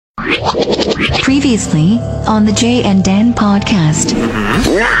Previously on the Jay and Dan podcast.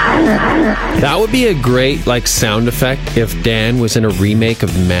 That would be a great sound effect if Dan was in a remake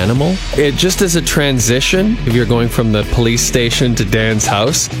of Manimal. It just as a transition, if you're going from the police station to Dan's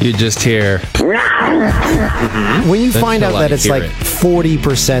house, you just hear. When you find out that it's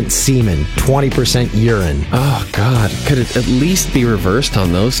 40% semen, 20% urine. Oh God, could it at least be reversed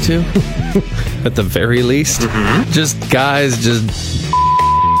on those two? At the very least, just guys just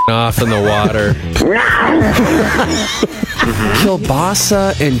off in the water.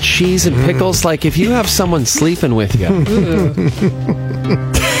 Kielbasa and cheese and pickles. If you have someone sleeping with you.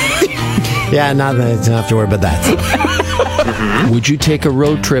 Yeah, not have to worry about that. Would you take a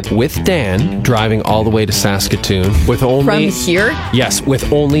road trip with Dan, driving all the way to Saskatoon with only... From here? Yes,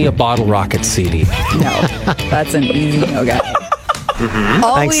 with only a Bottle Rocket CD. No, that's an easy no guy.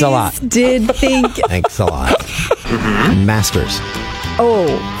 Thanks a lot. Did think... Thanks a lot. Masters. Oh,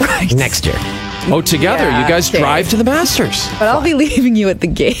 right. Next year. Oh, together. Yeah, you guys drive to the Masters. But I'll be leaving you at the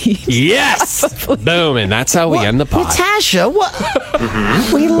gate. Yes! Boom, and that's how we end the pod. Natasha, what?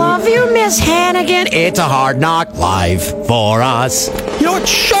 We love you, Miss Hannigan. It's a hard knock life for us. You know what?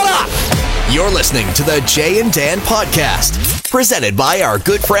 Shut up! You're listening to the Jay and Dan podcast, presented by our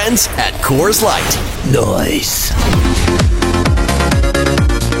good friends at Coors Light. Nice.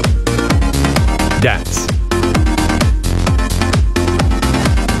 Dance.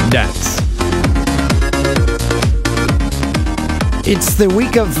 It's the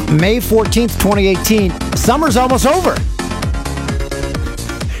week of May 14th, 2018. Summer's almost over.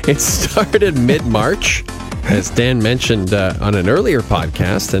 It started mid-March, as Dan mentioned on an earlier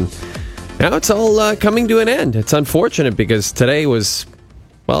podcast, and now it's all coming to an end. It's unfortunate because today was,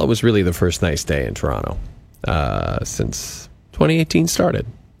 it was really the first nice day in Toronto since 2018 started,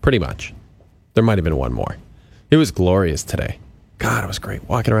 pretty much. There might have been one more. It was glorious today. God, it was great.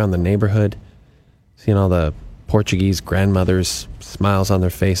 Walking around the neighborhood, seeing all the Portuguese grandmothers, smiles on their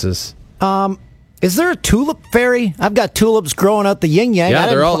faces. Is there a tulip fairy? I've got tulips growing out the yin-yang. Yeah,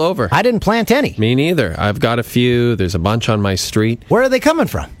 they're all over. I didn't plant any. Me neither. I've got a few. There's a bunch on my street. Where are they coming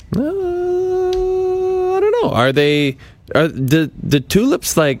from? I don't know. Are the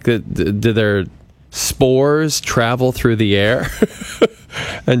tulips do their spores travel through the air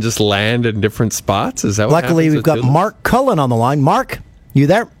and just land in different spots? Is that what Luckily, we've got tulips? Mark Cullen on the line. Mark, you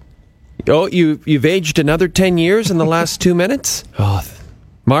there? Oh, you've aged another 10 years in the last 2 minutes? Oh,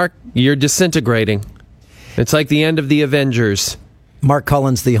 Mark, you're disintegrating. It's like the end of the Avengers. Mark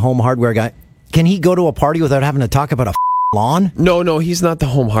Cullen's the home hardware guy. Can he go to a party without having to talk about a lawn? No, he's not the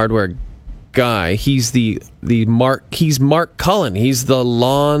home hardware guy. He's he's Mark Cullen. He's the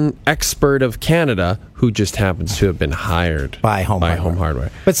lawn expert of Canada who just happens to have been hired by home hardware.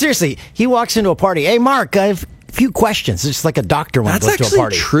 But seriously, he walks into a party. Hey, Mark, I have a few questions. It's just like a doctor when he goes to a party. That's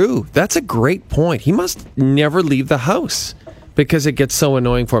actually true. That's a great point. He must never leave the house because it gets so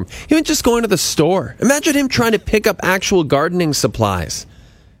annoying for him. Even just going to the store. Imagine him trying to pick up actual gardening supplies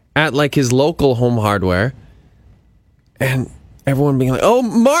at his local home hardware and everyone being like, "Oh,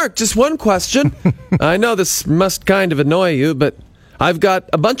 Mark, just one question. I know this must kind of annoy you, but I've got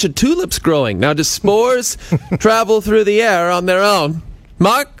a bunch of tulips growing. Now, do spores travel through the air on their own?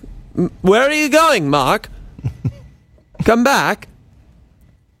 Mark, where are you going, Mark? Come back.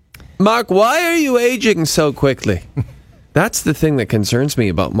 Mark, why are you aging so quickly?" That's the thing that concerns me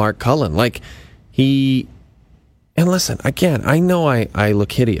about Mark Cullen. And listen, again, I know I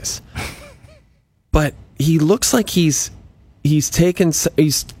look hideous, but he looks like he's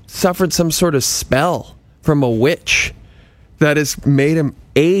suffered some sort of spell from a witch that has made him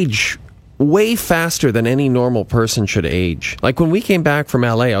age way faster than any normal person should age. When we came back from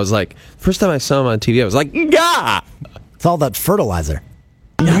LA, I was like, first time I saw him on TV, I was like, "Gah!" It's all that fertilizer.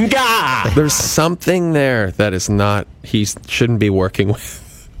 Gah! There's something there that is not, he shouldn't be working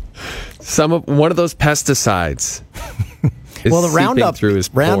with. One of those pesticides. Well, the Roundup through his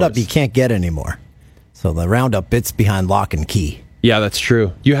pores. you can't get anymore. So the Roundup, it's behind lock and key. Yeah, that's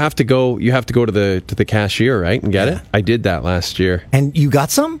true. You have to go to the cashier, right, and get it? I did that last year. And you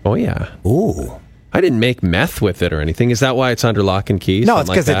got some? Oh yeah. Ooh. I didn't make meth with it or anything. Is that why it's under lock and key? No, it's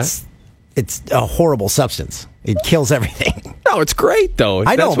because it's a horrible substance. It kills everything. No, it's great though.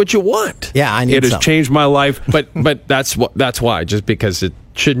 I know. That's what you want. Yeah, I need it has some. changed my life, but that's why. Just because it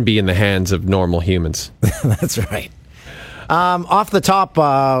shouldn't be in the hands of normal humans. That's right. Off the top,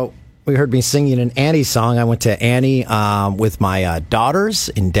 we heard me singing an Annie song. I went to Annie with my daughters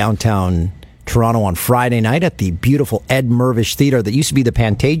in downtown Toronto on Friday night at the beautiful Ed Mirvish Theatre that used to be the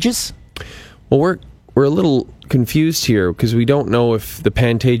Pantages. Well, we're a little confused here because we don't know if the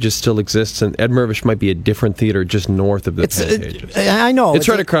Pantages still exists, and Ed Mirvish might be a different theater just north of the Pantages. I know. It's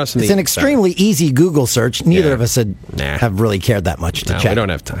right across from the... It's an extremely easy Google search. Neither of us have really cared that much to check. We don't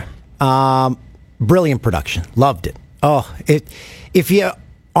have time. Brilliant production. Loved it. Oh, if you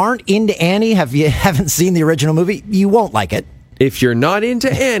aren't into Annie, haven't seen the original movie, you won't like it. If you're not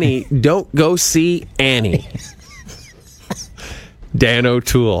into Annie, don't go see Annie. Dan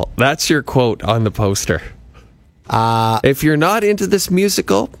O'Toole. That's your quote on the poster. If you're not into this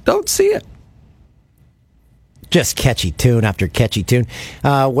musical, don't see it. Just catchy tune after catchy tune.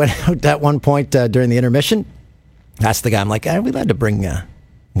 Went out at one point during the intermission. Asked the guy, I'm like, are we allowed to bring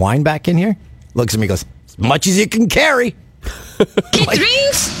wine back in here? Looks at me, goes, as much as you can carry. Get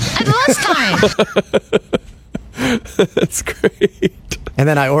drinks at lunchtime. That's great. And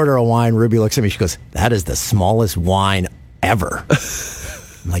then I order a wine. Ruby looks at me. She goes, that is the smallest wine ever.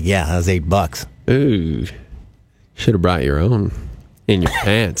 I'm like, yeah, that was $8. Ooh. Should have brought your own in your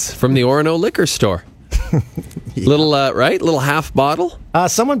pants from the Orono liquor store. Yeah. Little, right? Little half bottle.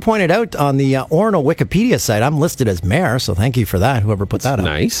 Someone pointed out on the Orono Wikipedia site, I'm listed as mayor, so thank you for that, whoever put that up.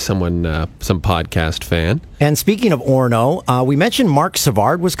 Nice. Someone, some podcast fan. And speaking of Orono, we mentioned Mark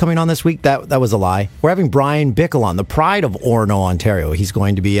Savard was coming on this week. That was a lie. We're having Bryan Bickell on, the pride of Orono, Ontario. He's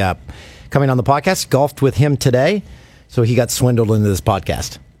going to be coming on the podcast. Golfed with him today, so he got swindled into this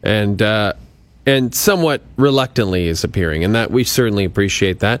podcast. And somewhat reluctantly is appearing, and that we certainly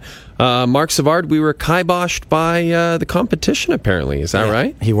appreciate that. Mark Savard, we were kiboshed by the competition, apparently. Is that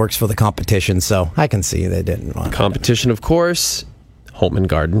right? He works for the competition, so I can see they didn't want competition, of course, Home and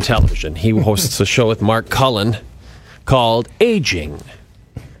Garden Television. He hosts a show with Mark Cullen called Aging.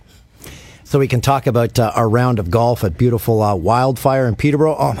 So we can talk about our round of golf at beautiful Wildfire in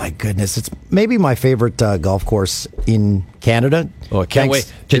Peterborough. Oh, my goodness. It's maybe my favorite golf course in Canada. Oh, I can't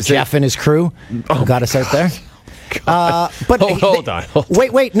wait. To Jeff and his crew who got us out there. But hold on.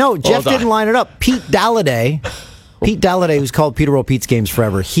 Wait. No, Jeff didn't line it up. Pete Dalladay, who's called Peterborough Pete's Games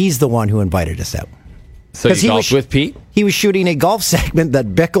Forever, he's the one who invited us out. So you golfed with Pete? He was shooting a golf segment that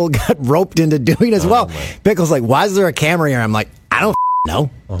Bickell got roped into doing as well. Bickell's like, why is there a camera here? I'm like, I don't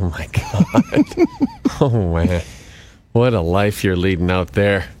know. Oh, my God. Oh, man. What a life you're leading out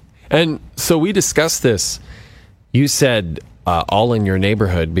there. And so we discussed this. You said all in your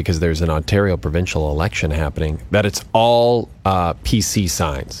neighborhood, because there's an Ontario provincial election happening, that it's all PC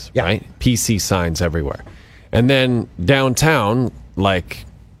signs, right? PC signs everywhere. And then downtown, like,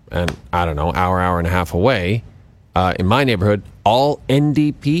 and I don't know, hour and a half away, in my neighborhood, all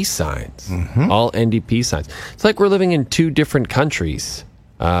NDP signs. Mm-hmm. All NDP signs. It's like we're living in two different countries,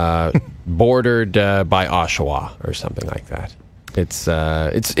 bordered by Oshawa or something like that.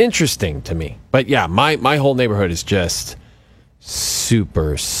 It's interesting to me. But yeah, my whole neighborhood is just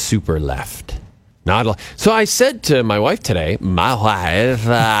super left. So I said to my wife today,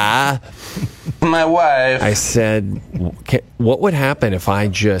 I said, what would happen if I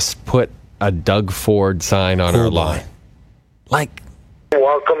just put a Doug Ford sign on our lawn? Like,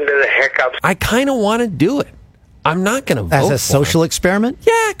 welcome to the hiccups. I kind of want to do it. I'm not going to vote as a for social experiment?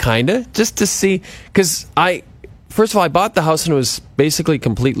 Yeah, kind of. Just to see. Because first of all, I bought the house and it was basically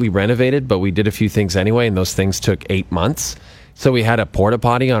completely renovated, but we did a few things anyway, and those things took 8 months. So we had a porta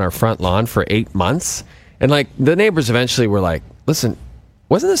potty on our front lawn for 8 months. And like the neighbors eventually were like, listen,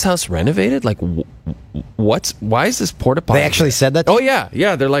 wasn't this house renovated? Like, why is this porta potty? They actually said that? Oh, yeah.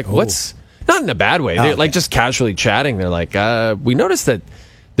 Yeah. They're like, what's, not in a bad way. They're like just casually chatting. They're like, we noticed that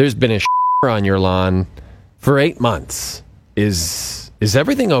there's been a on your lawn for 8 months. Is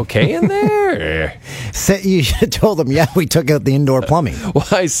everything okay in there? You should have told them, yeah, we took out the indoor plumbing. Well,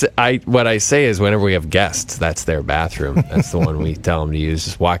 what I say is whenever we have guests, that's their bathroom. That's the one we tell them to use.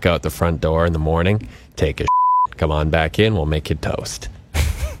 Just walk out the front door in the morning, take a come on back in, we'll make you toast.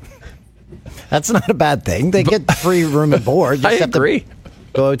 That's not a bad thing. They get free room and board. Just I agree.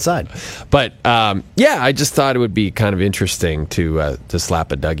 Go outside. But yeah, I just thought it would be kind of interesting to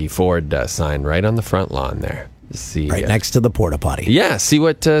slap a Dougie Ford sign right on the front lawn there. See, right next to the porta potty. Yeah, see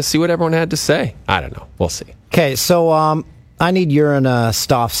what everyone had to say. I don't know. We'll see. Okay, so I need your and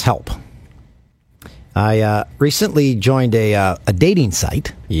Stoff's help. I recently joined a dating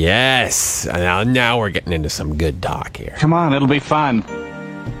site. Yes. Now we're getting into some good talk here. Come on, it'll be fun.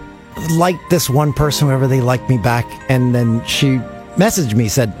 Like this one person, whoever they liked me back, and then she messaged me,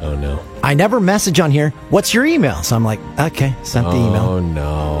 said, "Oh no, I never message on here. What's your email?" So I'm like, "Okay," sent the email. Oh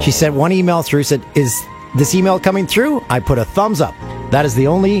no. She said one email through, said, "Is this email coming through?" I put a thumbs up. That is the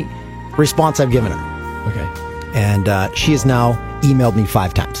only response I've given her. Okay. And she has now emailed me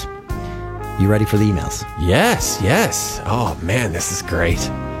 5 times. You ready for the emails? Yes. Oh man, this is great.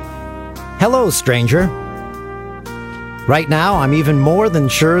 Hello, stranger. Right now, I'm even more than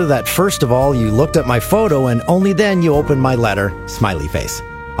sure that first of all, you looked at my photo and only then you opened my letter. Smiley face.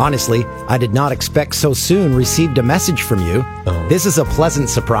 Honestly, I did not expect so soon received a message from you. Oh. This is a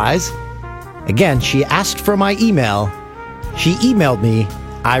pleasant surprise. Again, she asked for my email. She emailed me.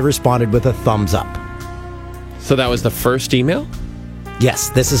 I responded with a thumbs up. So that was the first email?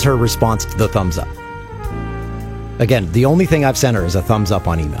 Yes, this is her response to the thumbs up. Again, the only thing I've sent her is a thumbs up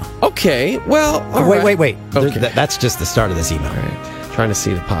on email. Okay, well, all Wait. right. Okay. That's just the start of this email. All right. Trying to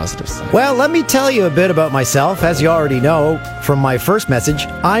see the positive side. Well, let me tell you a bit about myself. As you already know from my first message,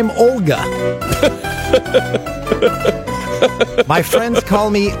 I'm Olga. My friends call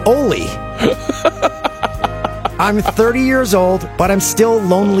me Oli. I'm 30 years old, but I'm still a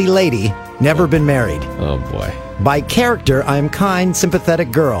lonely lady. Never been married. Oh, boy. By character, I'm kind,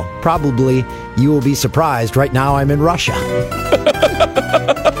 sympathetic girl. Probably you will be surprised. Right now, I'm in Russia.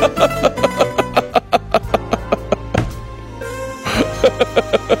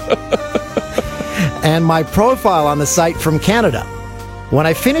 And my profile on the site from Canada. When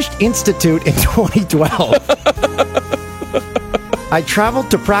I finished Institute in 2012, I traveled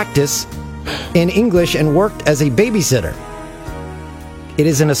to practice in English and worked as a babysitter. It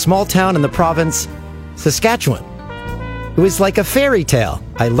is in a small town in the province, Saskatchewan. It was like a fairy tale.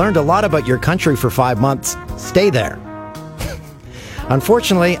 I learned a lot about your country for 5 months. Stay there.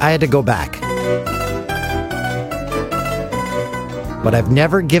 Unfortunately, I had to go back. But I've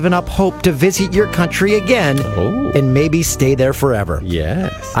never given up hope to visit your country again and maybe stay there forever.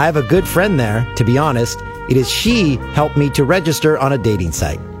 Yes. I have a good friend there, to be honest. It is she helped me to register on a dating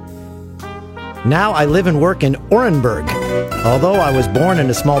site. Now I live and work in Orenburg, although I was born in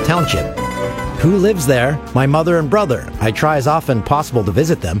a small township. Who lives there? My mother and brother. I try as often possible to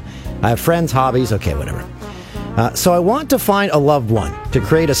visit them. I have friends, hobbies, okay, whatever. So I want to find a loved one, to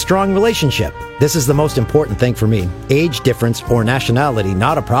create a strong relationship. This is the most important thing for me. Age difference or nationality,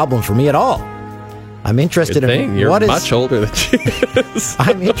 not a problem for me at all. I'm interested Good thing. in You're what is... much older than she is.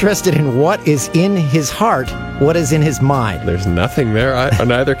 I'm interested in what is in his heart, what is in his mind. There's nothing there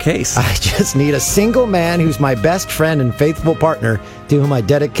in either case. I just need a single man who's my best friend and faithful partner to whom I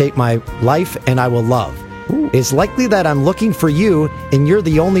dedicate my life and I will love. It's likely that I'm looking for you and you're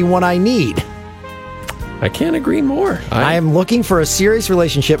the only one I need. I can't agree more. I am looking for a serious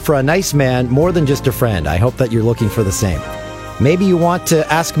relationship for a nice man more than just a friend. I hope that you're looking for the same. Maybe you want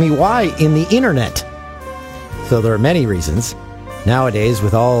to ask me why in the internet. So there are many reasons. Nowadays,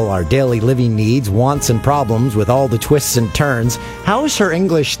 with all our daily living needs, wants, and problems, with all the twists and turns, how is her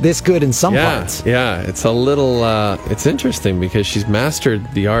English this good in some parts? Yeah, it's a little, it's interesting because she's mastered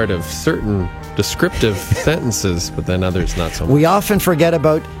the art of certain descriptive sentences, but then others not so much. We often forget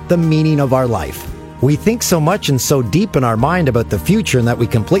about the meaning of our life. We think so much and so deep in our mind about the future and that we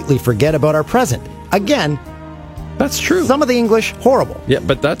completely forget about our present. Again, that's true. Some of the English, horrible. Yeah,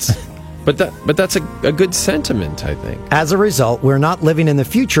 but that's a good sentiment, I think. As a result, we're not living in the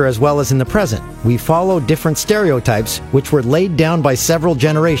future as well as in the present. We follow different stereotypes which were laid down by several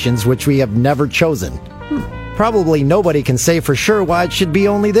generations which we have never chosen. Probably nobody can say for sure why it should be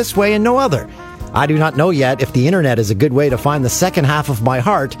only this way and no other. I do not know yet if the internet is a good way to find the second half of my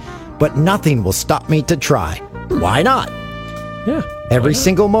heart, but nothing will stop me to try. Why not? Yeah. Every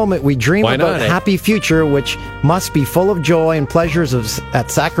single moment we dream Why about not, a happy future which must be full of joy and pleasures at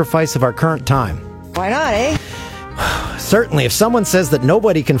sacrifice of our current time. Why not, eh? Certainly, if someone says that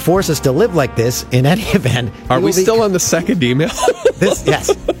nobody can force us to live like this, in any event... Are we still on the second email?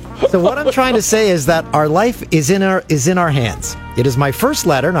 Yes. So what I'm trying to say is that our life is in our hands. It is my first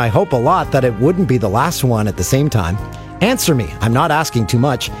letter, and I hope a lot that it wouldn't be the last one at the same time. Answer me. I'm not asking too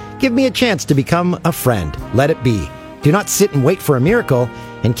much. Give me a chance to become a friend. Let it be. Do not sit and wait for a miracle,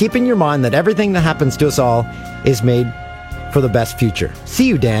 and keep in your mind that everything that happens to us all is made for the best future. See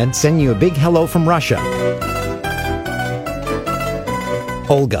you, Dan. Send you a big hello from Russia.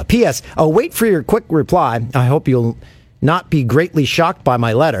 Olga. P.S. I'll wait for your quick reply. I hope you'll not be greatly shocked by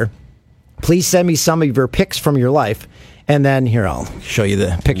my letter. Please send me some of your pics from your life. And then, here, I'll show you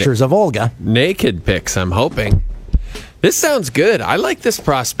the pictures of Olga. Naked pics, I'm hoping. This sounds good. I like this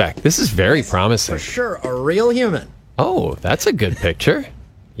prospect. This is very promising. For sure, a real human. Oh, that's a good picture.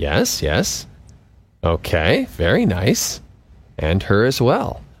 Yes. Okay, very nice. And her as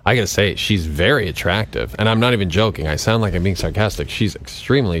well. I gotta say, she's very attractive. And I'm not even joking. I sound like I'm being sarcastic. She's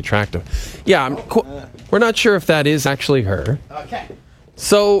extremely attractive. Yeah, we're not sure if that is actually her. Okay.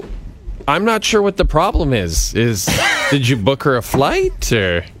 So, I'm not sure what the problem is. Did you book her a flight,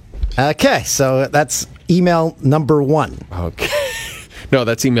 or? Okay, so that's email number 1. Okay. No,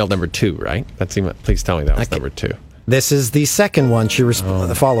 that's email number 2, right? Please tell me that was number 2. This is the second one.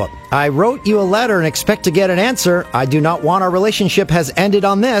 The follow-up. I wrote you a letter and expect to get an answer. I do not want our relationship has ended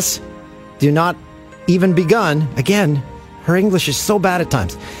on this. Do not even begun. Again, her English is so bad at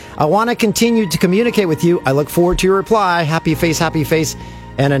times. I want to continue to communicate with you. I look forward to your reply. Happy face,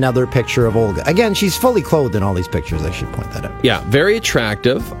 and another picture of Olga. Again, she's fully clothed in all these pictures. I should point that out. Yeah, very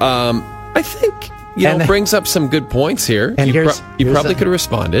attractive. I think, brings up some good points here. And you probably could have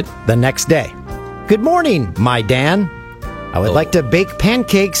responded. The next day. Good morning, my Dan. I would like to bake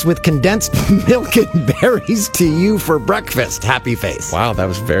pancakes with condensed milk and berries to you for breakfast. Happy face. Wow, that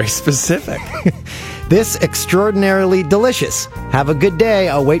was very specific. This extraordinarily delicious. Have a good day.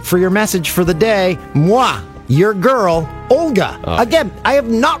 I'll wait for your message for the day. Moi, your girl, Olga. Again, I have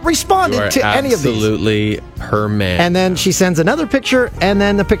not responded to any of these. Absolutely her man. And then she sends another picture, and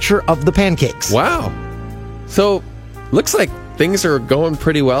then the picture of the pancakes. Wow. So, looks like things are going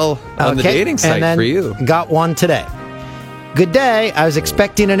pretty well on the dating site and then for you. Got one today. Good day. I was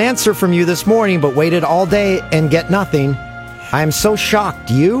expecting an answer from you this morning, but waited all day and get nothing. I am so shocked.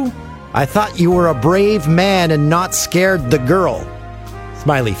 You? I thought you were a brave man and not scared the girl.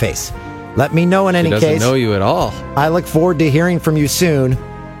 Smiley face. Let me know in any case. She doesn't know you at all. I look forward to hearing from you soon.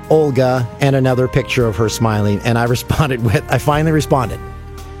 Olga, and another picture of her smiling. And I finally responded.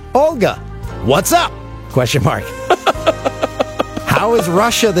 Olga, what's up? Question mark. How is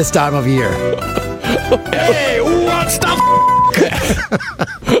Russia this time of year? Hey, what's the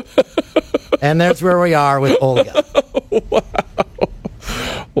And that's where we are with Olga.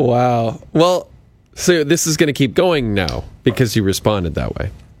 Wow. Well, so this is going to keep going now because you responded that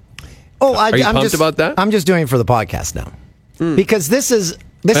way. Oh, Are you pumped just about that? I'm just doing it for the podcast now. Because this is and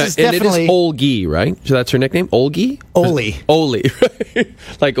definitely it is Olgi, right? So that's her nickname? Olgi? Oli. Oli, right?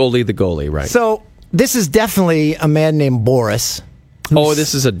 Like Oli the goalie, right? So this is definitely a man named Boris.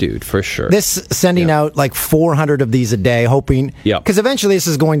 This is a dude for sure. This sending out like 400 of these a day, hoping because eventually this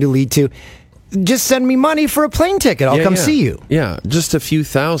is going to lead to just send me money for a plane ticket. I'll come see you. Yeah, just a few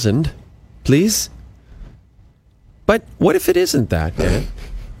thousand, please. But what if it isn't that, Dan?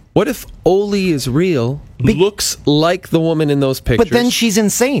 What if Oli is real, looks like the woman in those pictures, but then she's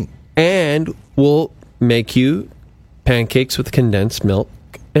insane, and will make you pancakes with condensed milk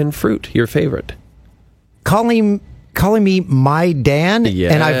and fruit, your favorite? Calling me my Dan,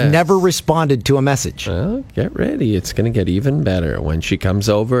 and I've never responded to a message. Well, get ready. It's going to get even better when she comes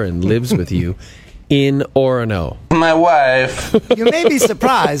over and lives with you in Orono. My wife. You may be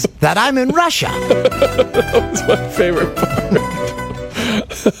surprised that I'm in Russia. That was my favorite part.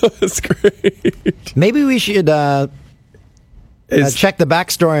 That's great. Maybe we should check the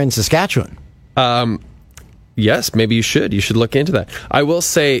backstory in Saskatchewan. Yes, maybe you should. You should look into that. I will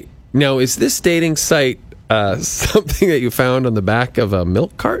say, now, is this dating site something that you found on the back of a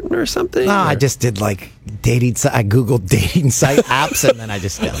milk carton or something? No, I just did like dating. I googled dating site apps, and then I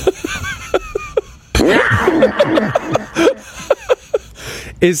just.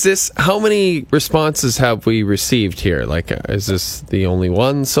 Is this, how many responses have we received here? Like, is this the only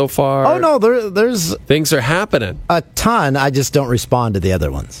one so far? Oh no, there's things are happening. A ton. I just don't respond to the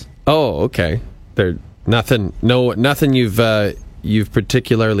other ones. Oh, okay. There nothing you've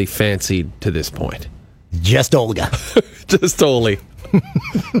particularly fancied to this point. Just Olga. Just Oli.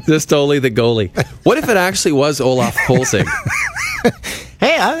 Just Oli the goalie. What if it actually was Olaf Kolzig?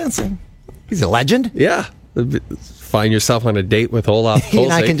 Hey, he's a legend. Yeah. Find yourself on a date with Olaf Kolzig.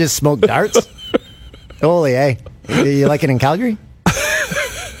 And I can just smoke darts. Oli, hey. You like it in Calgary?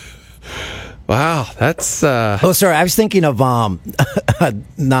 Wow, that's... Oh, sorry. I was thinking of...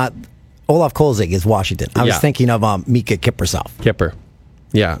 not... Olaf Kolzig is Washington. I was thinking of Mika Kiprusoff. Kipper.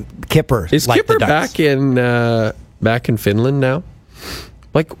 Yeah. Kipper. Is like Kipper back in Finland now?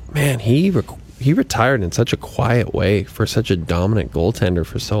 Like, man, he retired in such a quiet way for such a dominant goaltender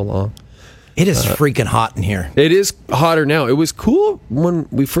for so long. It is freaking hot in here. It is hotter now. It was cool when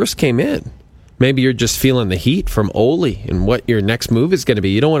we first came in. Maybe you're just feeling the heat from Oli and what your next move is going to be.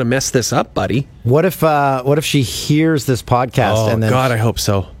 You don't want to mess this up, buddy. What if she hears this podcast? Oh, and then God, I hope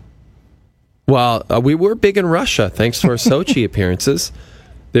so. Well, we were big in Russia thanks to our Sochi appearances.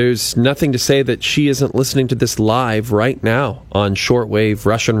 There's nothing to say that she isn't listening to this live right now on shortwave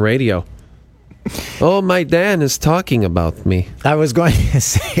Russian radio. Oh, my Dan is talking about me. I was going to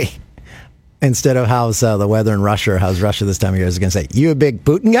say... Instead of how's the weather in Russia or how's Russia this time of year, I was going to say, you a big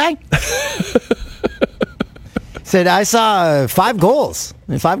Putin guy? Said, I saw 5 goals.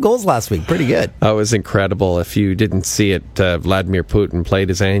 5 goals last week. Pretty good. That was incredible. If you didn't see it, Vladimir Putin played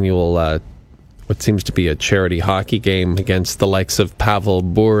his annual, what seems to be a charity hockey game against the likes of Pavel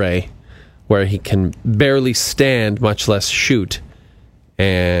Bure, where he can barely stand, much less shoot.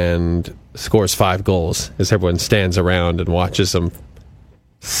 And and scores 5 goals as everyone stands around and watches him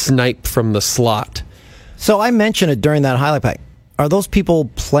snipe from the slot. So I mentioned it during that highlight pack. Are those people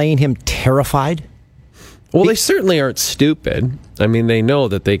playing him terrified? Well, they certainly aren't stupid. I mean, they know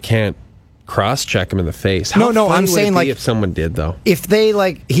that they can't cross-check him in the face. How No, funny I'm would saying, it be like, if someone did, though. If they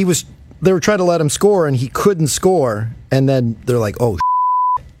they were trying to let him score and he couldn't score, and then they're like, "Oh,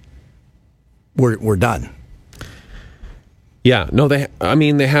 we're done." Yeah, no, they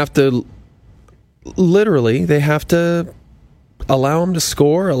have to, literally, they have to allow him to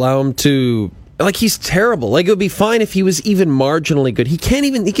score, allow him to, like, he's terrible. Like, it would be fine if he was even marginally good. He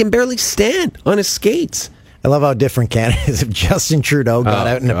can barely stand on his skates. I love how different Canada is. If Justin Trudeau got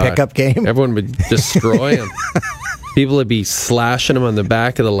out in a pickup game, everyone would destroy him. People would be slashing him on the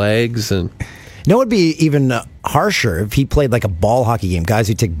back of the legs. And it would be even harsher if he played like a ball hockey game. Guys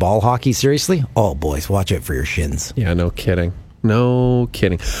who take ball hockey seriously, oh, boys, watch out for your shins. Yeah, no kidding. No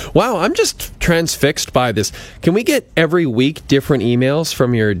kidding. Wow, I'm just transfixed by this. Can we get every week different emails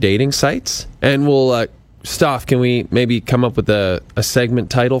from your dating sites? And we'll, Stoff, can we maybe come up with a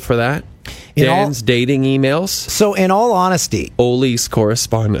segment title for that? Dan's dating emails. So, in all honesty, Oli's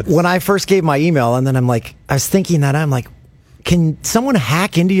correspondence. When I first gave my email, and then I was thinking that, I'm like, can someone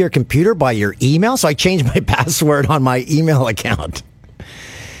hack into your computer by your email? So I changed my password on my email account.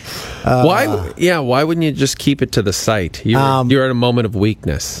 Why? Yeah, why wouldn't you just keep it to the site? You're at a moment of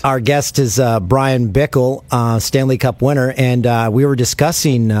weakness. Our guest is Bryan Bickell, Stanley Cup winner, and we were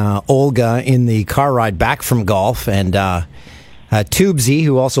discussing Olga in the car ride back from golf, and Tubesy,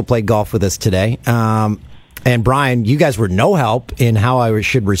 who also played golf with us today. And Bryan, you guys were no help in how I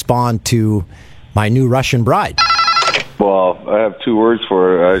should respond to my new Russian bride. Well, I have 2 words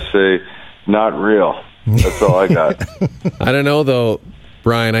for it. I say, not real. That's all I got. I don't know, though,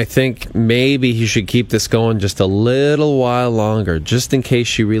 Bryan. I think maybe he should keep this going just a little while longer, just in case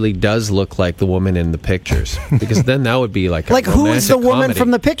she really does look like the woman in the pictures. Because then that would be like a who is the woman comedy. from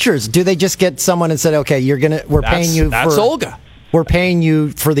the pictures? Do they just get someone and say, okay, we're paying you That's Olga. We're paying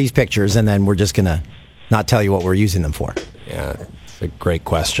you for these pictures, and then we're just going to not tell you what we're using them for? Yeah, it's a great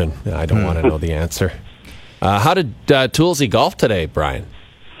question. I don't want to know the answer. How did Toolsy golf today, Bryan?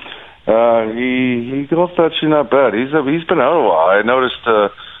 He golfed actually not bad. He's been out a while. I noticed,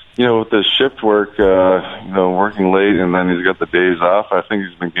 with the shift work, working late, and then he's got the days off. I think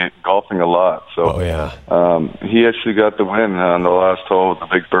he's been golfing a lot. So, he actually got the win on the last hole with the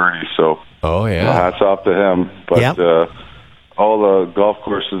big birdie. So, hats off to him. But all the golf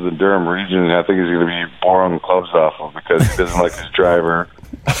courses in Durham region, I think he's going to be borrowing clubs off of because he doesn't like his driver.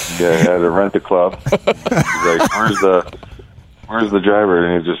 Yeah, he had to rent the club. He's like, where's the driver?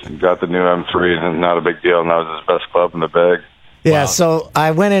 And he just got the new M3, and not a big deal. And that was his best club in the bag. Yeah, so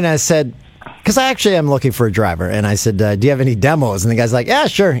I went in and I said, because I actually am looking for a driver, and I said, do you have any demos? And the guy's like, yeah,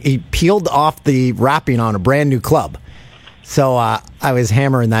 sure. He peeled off the wrapping on a brand new club. So I was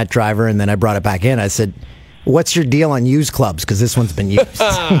hammering that driver, and then I brought it back in. I said, what's your deal on used clubs? Because this one's been used.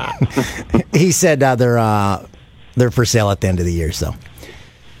 He said they're for sale at the end of the year, so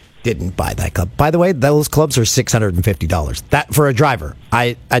didn't buy that club. By the way, those clubs are $650. That for a driver.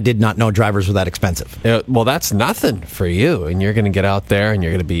 I did not know drivers were that expensive. Well, that's nothing for you, and you're going to get out there and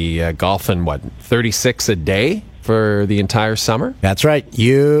you're going to be golfing 36 a day for the entire summer. That's right.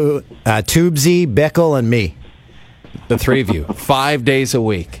 You, Tubesy, Bickell, and me. The 3 of you, 5 days a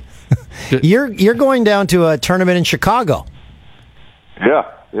week. You're going down to a tournament in Chicago. Yeah.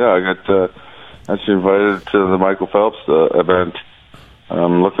 I got actually invited to the Michael Phelps event.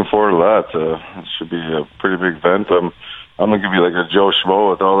 I'm looking forward to that. It should be a pretty big event. I'm going to give you like a Joe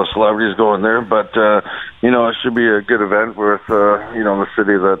Schmo with all the celebrities going there, but it should be a good event with the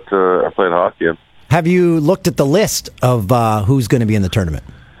city that I played hockey in. Have you looked at the list of who's going to be in the tournament?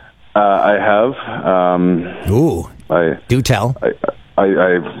 I have. Do tell.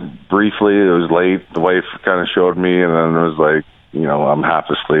 I briefly, it was late. The wife kind of showed me, and then it was like, I'm half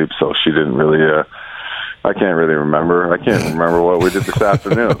asleep, so she didn't really. I can't really remember. I can't remember what we did this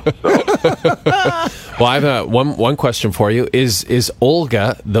afternoon. So. Well, I have one question for you. Is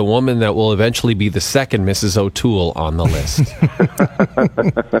Olga the woman that will eventually be the second Mrs. O'Toole on the list?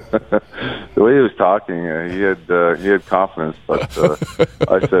 The way he was talking, he had confidence, but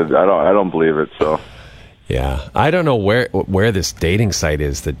I said I don't believe it. So. Yeah, I don't know where this dating site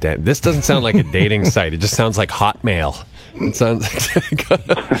is. This doesn't sound like a dating site. It just sounds like Hotmail. It sounds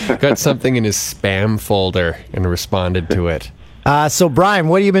like got something in his spam folder and responded to it. So, Bryan,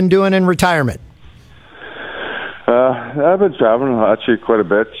 what have you been doing in retirement? I've been traveling actually quite a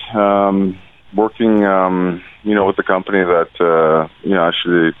bit. Working, with the company that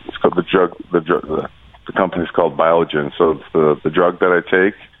actually it's called the company's called Biogen. So it's the drug that I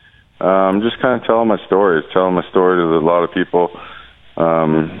take. Just kind of telling my story to a lot of people.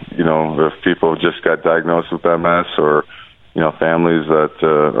 If people just got diagnosed with MS, or families that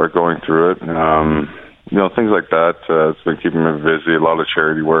are going through it, things like that. It's been keeping me busy. A lot of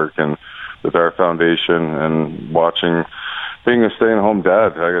charity work and with our foundation, and watching, being a stay-at-home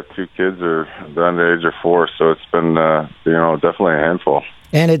dad. I got 2 kids, they're under the age of 4, so it's been definitely a handful.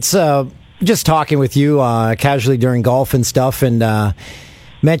 And it's just talking with you casually during golf and stuff, and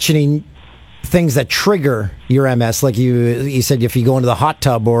mentioning things that trigger your MS, like you said, if you go into the hot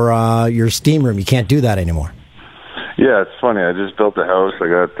tub or your steam room, you can't do that anymore. Yeah, it's funny. I just built a house. I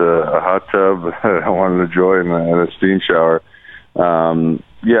got a hot tub I wanted to enjoy, and a steam shower.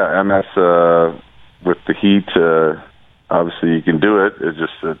 MS with the heat, obviously you can do it. It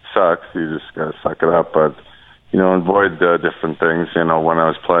sucks. You just got to suck it up. But, avoid different things. When I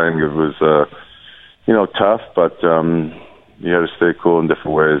was playing, it was, tough, but you got to stay cool in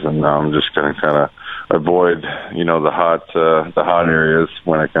different ways. And now I'm just going to kind of avoid, the hot areas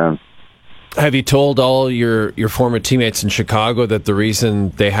when I can. Have you told all your former teammates in Chicago that the reason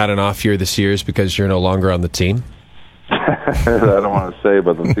they had an off year this year is because you're no longer on the team? I don't want to say,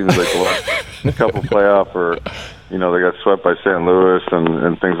 but the teams like a couple playoff, or they got swept by St. Louis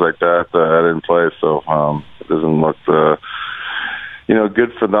and things like that. I didn't play, so it doesn't look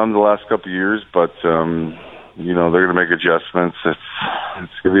good for them the last couple of years. But they're going to make adjustments.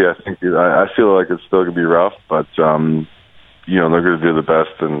 It's going to be. I feel like it's still going to be rough, but they're going to do the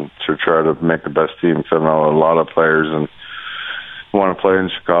best and to try to make the best team. Because I know a lot of players and want to play in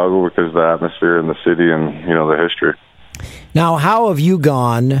Chicago because of the atmosphere in the city and the history. Now, how have you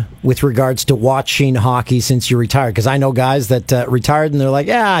gone with regards to watching hockey since you retired? Because I know guys that retired and they're like,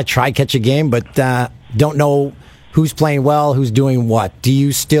 I try catch a game, but don't know who's playing well, who's doing what. Do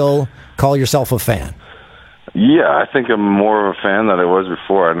you still call yourself a fan? Yeah, I think I'm more of a fan than I was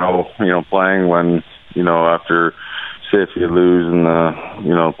before. I know, playing when, after, say, if you lose in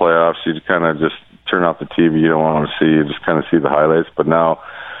the, playoffs, you kind of just turn off the TV. You don't want to see, you just kind of see the highlights. But now,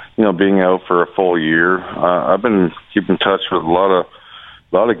 being out for a full year, I've been keeping in touch with a lot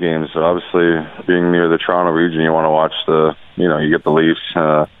of games. Obviously, being near the Toronto region, you want to watch you get the Leafs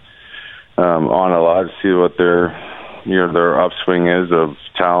on a lot to see what their upswing is of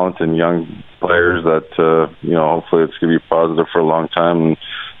talent and young players that, hopefully it's going to be positive for a long time.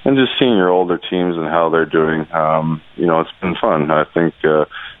 And just seeing your older teams and how they're doing, it's been fun. I think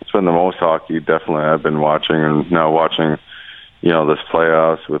it's been the most hockey, definitely, I've been watching, and now watching this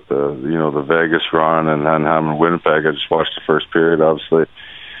playoffs with the Vegas run, and then having Winnipeg. I just watched the first period. Obviously,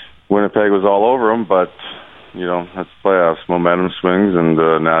 Winnipeg was all over them, but that's playoffs. Momentum swings, and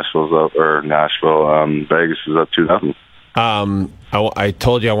Vegas is up 2-0. I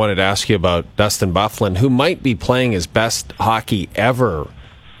told you I wanted to ask you about Dustin Byfuglien, who might be playing his best hockey ever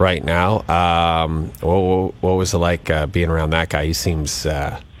right now. What was it like being around that guy? He seems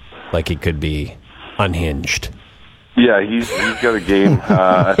like he could be unhinged. Yeah, he's got a game.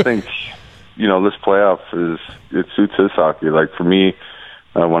 I think, this playoff it suits his hockey. Like for me,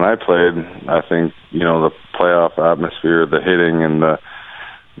 when I played, I think, the playoff atmosphere, the hitting and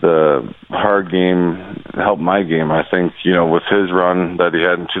the hard game helped my game. I think, with his run that he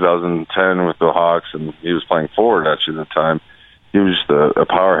had in 2010 with the Hawks, and he was playing forward actually at the time, he was just a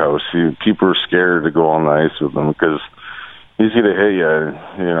powerhouse. People were scared to go on the ice with him because he's going to hit you.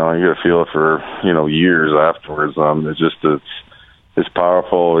 You got to feel it for, years afterwards. It's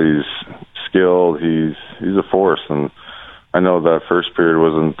powerful. He's skilled. He's a force. And I know that first period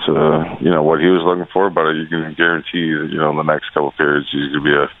wasn't, what he was looking for, but you can guarantee that, the next couple of periods, he's going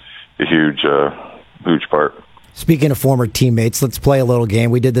to be a huge part. Speaking of former teammates, let's play a little game.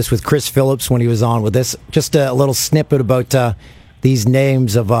 We did this with Chris Phillips when he was on with this. Just a little snippet about these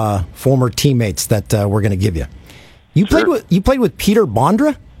names of former teammates that we're going to give you. You played with Peter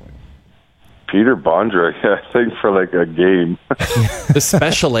Bondra? Peter Bondra, yeah, I think for like a game. The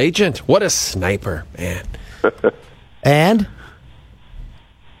special agent. What a sniper, man. And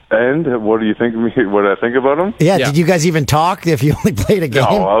what do you think of me? What I think about him? Yeah, did you guys even talk if you only played a game?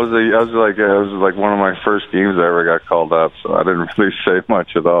 No, I was like one of my first games I ever got called up, so I didn't really say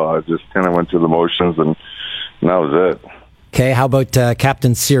much at all. I just kind of went through the motions, and that was it. Okay, how about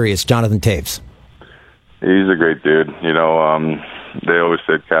Captain Serious, Jonathan Taves? He's a great dude. They always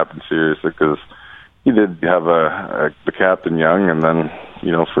said Captain Serious because he did have the captain young, and then,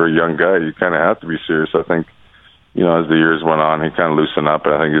 for a young guy, you kind of have to be serious. I think, as the years went on, he kind of loosened up,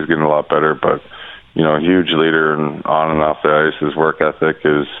 and I think he's getting a lot better. But, huge leader and on and off the ice. His work ethic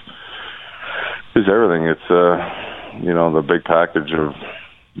is everything. It's, the big package of,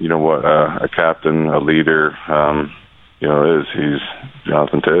 what a captain, a leader, is. He's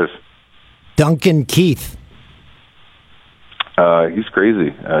Jonathan Taves. Duncan Keith. He's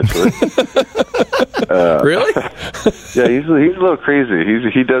crazy, actually. Really? Yeah, he's a little crazy.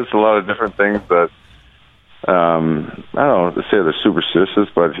 He does a lot of different things that I don't know to say they're superstitious,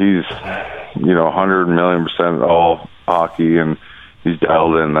 but he's 100,000,000% all hockey, and he's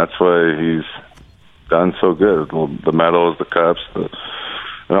dialed in. That's why he's done so good. The medals, the cups,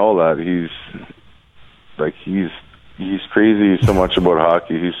 and all that. He's crazy so much about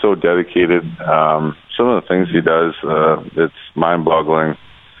hockey. He's so dedicated. Some of the things he does, it's mind-boggling.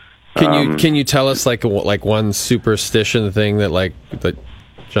 Can you tell us like one superstition thing that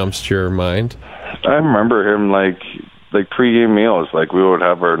jumps to your mind? I remember him like pregame meals. Like we would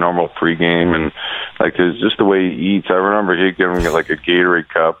have our normal pregame, and like it's just the way he eats. I remember he'd give me like a Gatorade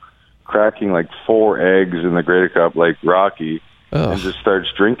cup, cracking like 4 eggs in the Gatorade cup like Rocky, and just starts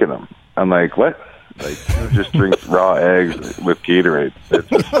drinking them. I'm like, what? Like, he just drinks raw eggs with Gatorade.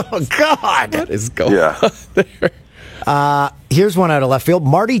 Oh, God. What is going on there? Here's one out of left field.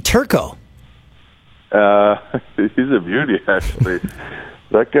 Marty Turco. He's a beauty, actually.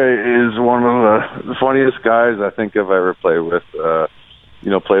 That guy is one of the funniest guys I think I've ever played with.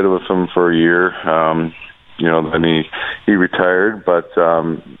 Played with him for a year. Then he retired, but,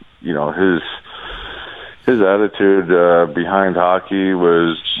 his attitude behind hockey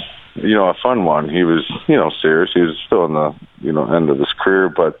was a fun one. He was, serious. He was still in the, end of his career,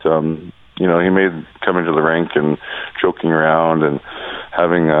 but, he made coming to the rink and joking around and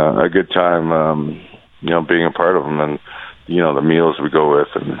having a good time, being a part of them, and, the meals we go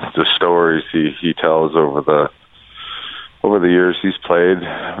with and the stories he tells over the years he's played.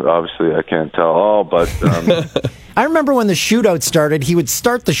 Obviously, I can't tell all, but... I remember when the shootout started, he would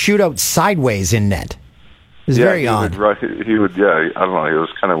start the shootout sideways in net. It was very odd. He would, I don't know, it was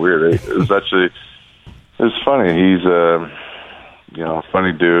kind of weird. It was actually, it was funny. He's a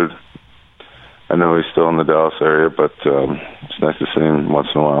funny dude. I know he's still in the Dallas area, but it's nice to see him once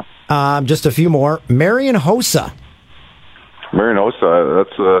in a while. Just a few more. Marian Hossa. Marian Hossa,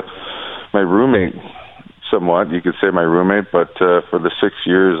 that's my roommate, somewhat. You could say my roommate, but for the 6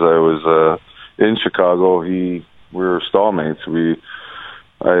 years I was in Chicago, we were stallmates.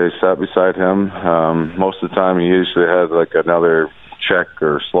 I sat beside him. Most of the time he usually had like another Czech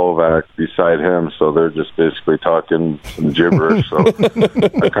or Slovak beside him, so they're just basically talking some gibberish. So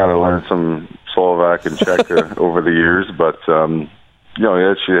I kind of learned some Slovak and Czech over the years, but he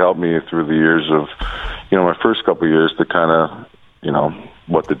actually helped me through the years of, my first couple of years to kind of,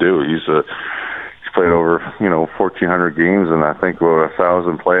 what to do. He's played over, 1,400 games and I think over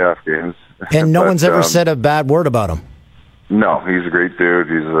 1,000 playoff games. And no one's ever said a bad word about him. No, he's a great dude.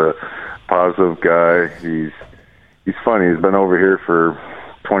 He's a positive guy. He's funny. He's been over here for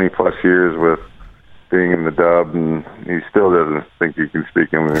 20 plus years with being in the Dub, and he still doesn't think he can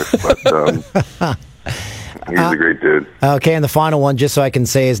speak English, but he's a great dude. Okay, and the final one, just so I can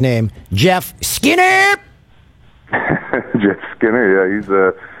say his name, Jeff Skinner. Jeff Skinner, yeah, he's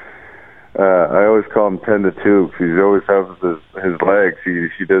I always call him 10 to 2 because he always has his legs.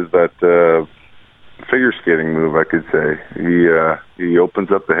 He does that figure skating move, I could say. He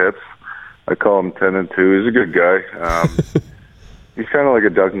opens up the hips. I call him 10 and 2. He's a good guy. He's kind of like a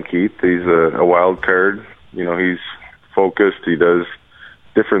Duncan Keith. He's a wild card. He's focused. He does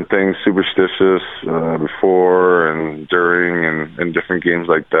different things, superstitious before and during and different games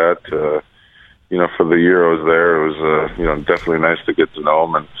like that. For the year I was there, it was definitely nice to get to know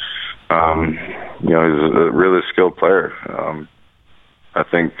him, and he's a really skilled player. I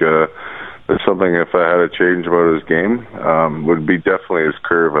think there's something, if I had to change about his game, would be definitely his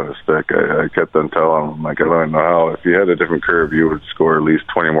curve on his stick. I kept on telling him, I don't know how. If you had a different curve, you would score at least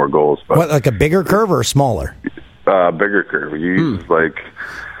 20 more goals. But what, like a bigger curve or a smaller? Bigger curve. You use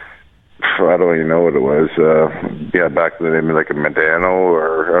I don't even know what it was. Back in the day, maybe like a Medano,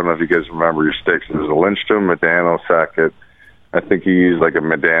 or I don't know if you guys remember your sticks. There was a Lindstrom, Medano, Sackett. I think he used like a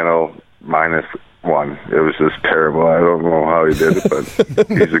Medano -1. It was just terrible. I don't know how he did it, but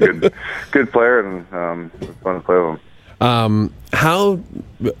he's a good player, and it was fun to play with him. How,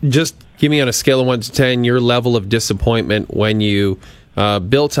 just give me on a scale of 1 to 10, your level of disappointment when you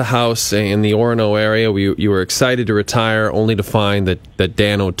built a house in the Orono area. You were excited to retire, only to find that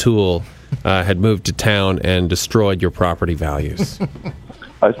Dan O'Toole had moved to town and destroyed your property values.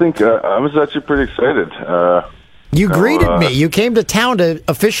 I think I was actually pretty excited. You greeted me. You came to town to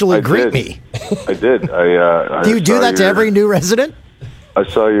officially greet me. I did. Do you do that to every new resident? I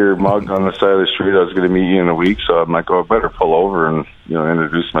saw your mug on the side of the street. I was going to meet you in a week, so I'm like, I better pull over and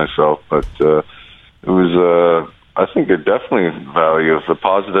introduce myself. But it was, I think, a definitely value of the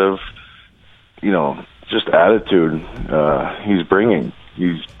positive, just attitude he's bringing.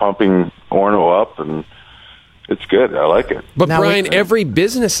 He's pumping Orono up, and it's good. I like it. But Now Brian, every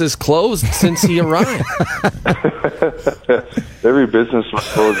business is closed since he arrived. Every business was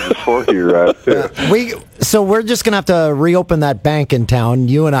closed before he arrived. So we're just going to have to reopen that bank in town,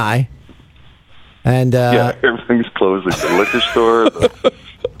 you and I. And Yeah, everything's closed. Like the liquor store.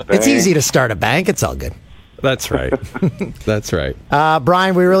 it's easy to start a bank. It's all good. That's right. That's right.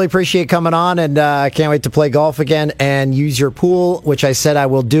 Brian, we really appreciate coming on, and I can't wait to play golf again and use your pool, which I said I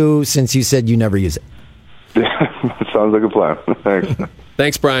will do since you said you never use it. Sounds like a plan. Thanks.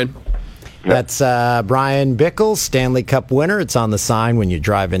 Thanks, Brian. That's Bryan Bickell, Stanley Cup winner. It's on the sign when you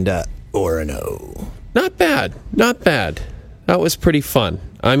drive into Orono. Not bad. Not bad. That was pretty fun.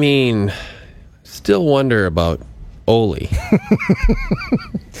 I mean, still wonder about Oli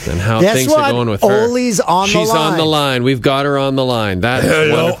and how Guess things what? are going with her. Oli's on the She's line. on the line. We've got her on the line. That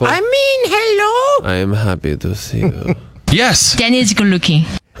is wonderful. hello. I am happy to see you. Yes. Danny is good looking.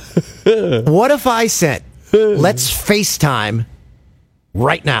 What if I sent, let's FaceTime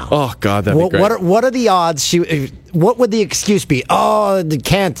right now? Oh, God, that'd be great. What are the odds? What would the excuse be? Oh,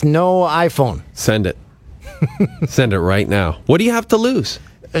 can't, no iPhone. Send it. Send it right now. What do you have to lose?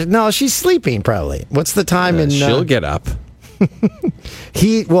 No, she's sleeping probably. What's the time in... She'll get up.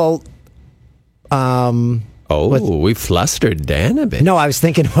 We flustered Dan a bit. No, I was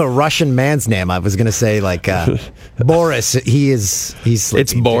thinking of a Russian man's name. I was going to say like Boris. He's sleeping.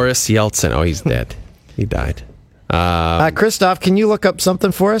 It's Boris Yeltsin. Oh, he's dead. He died. Christoph, can you look up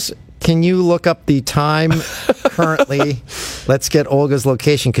something for us? Can you look up the time currently? Let's get Olga's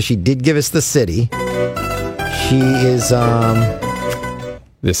location because she did give us the city. She is...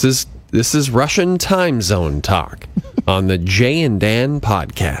 This is Russian time zone talk on the Jay and Dan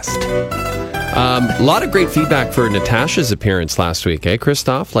podcast. A lot of great feedback for Natasha's appearance last week,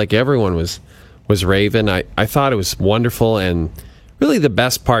 Christoph? Like everyone was raving. I thought it was wonderful, and really the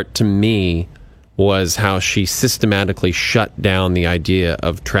best part to me was how she systematically shut down the idea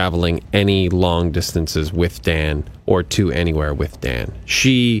of traveling any long distances with Dan or to anywhere with Dan.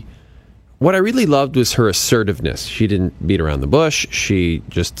 What I really loved was her assertiveness. She didn't beat around the bush. She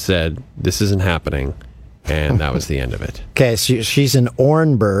just said, this isn't happening. And that was the end of it. Okay, so she's in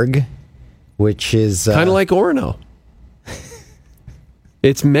Orenburg, which is... kind of like Orono.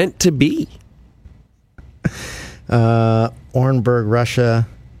 It's meant to be. Orenburg, Russia,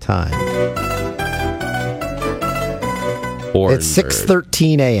 time. Orenburg. It's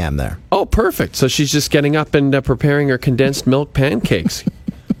 6:13 a.m. there. Oh, perfect. So she's just getting up and preparing her condensed milk pancakes.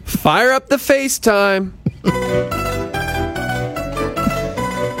 Fire up the FaceTime.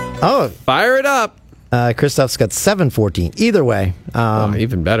 Oh, fire it up. Christoph's got 7:14. Either way.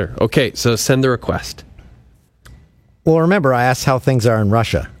 Even better. Okay, so send the request. Well, remember, I asked how things are in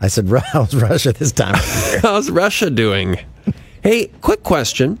Russia. I said, how's Russia this time of year? How's Russia doing? Hey, quick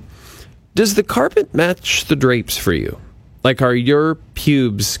question. Does the carpet match the drapes for you? Like, are your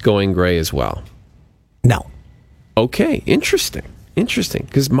pubes going gray as well? No. Okay, interesting. Interesting,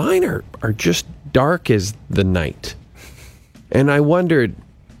 because mine are just dark as the night. And I wondered,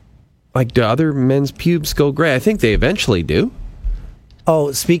 like, do other men's pubes go gray? I think they eventually do.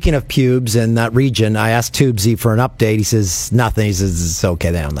 Oh, speaking of pubes in that region, I asked Tubesy for an update. He says nothing. He says it's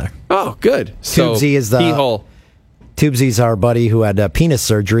okay down there. Oh, good. So, Tubesy is the keyhole. Tubesy's our buddy who had penis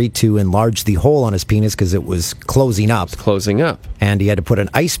surgery to enlarge the hole on his penis because it was closing up. It's closing up. And he had to put an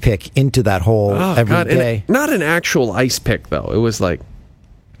ice pick into that hole every day. Not an actual ice pick, though. It was like...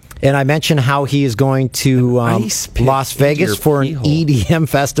 And I mentioned how he is going to Las Vegas for an EDM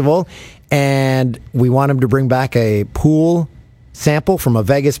festival. And we want him to bring back a pool sample from a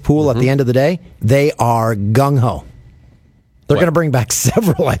Vegas pool at the end of the day. They are gung-ho. They're going to bring back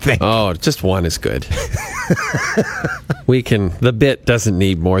several, I think. Oh, just one is good. The bit doesn't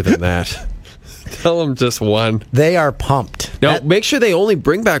need more than that. Tell them just one. They are pumped. No, make sure they only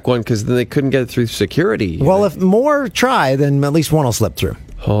bring back one because then they couldn't get it through security. Well, if more try, then at least one will slip through.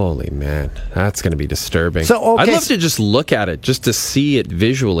 Holy man, that's going to be disturbing. So, I'd love to just look at it, just to see it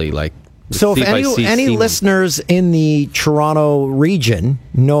visually. Like, so if any listeners in the Toronto region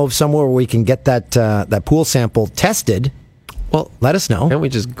know of somewhere where we can get that pool sample tested, well, let us know. Can't we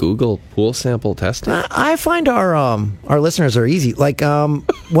just Google pool sample testing? I find our listeners are easy. Like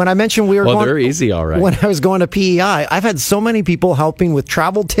when I mentioned we were they're easy, all right. When I was going to PEI, I've had so many people helping with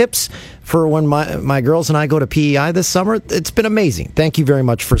travel tips for when my girls and I go to PEI this summer. It's been amazing. Thank you very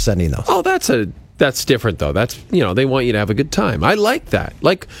much for sending those. Oh, that's different though. That's, they want you to have a good time. I like that.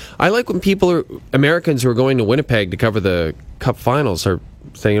 Like, I like when Americans who are going to Winnipeg to cover the Cup Finals are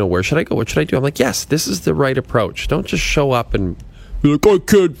saying, where should I go? What should I do? I'm like, yes, this is the right approach. Don't just show up and be like, I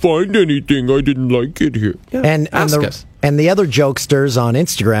can't find anything. I didn't like it here. Yeah, ask us. And the other jokesters on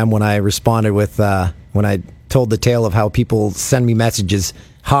Instagram, when I responded with, when I told the tale of how people send me messages,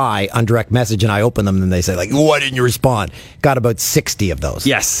 hi, on direct message, and I open them, and they say, like, why didn't you respond? Got about 60 of those.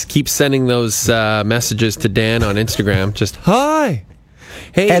 Yes, keep sending those messages to Dan on Instagram. Just, hi.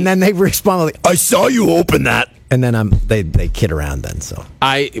 Hey. And then they respond like, I saw you open that. And then they kid around then. So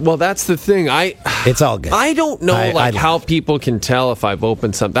well, that's the thing. It's all good. I don't know how people can tell if I've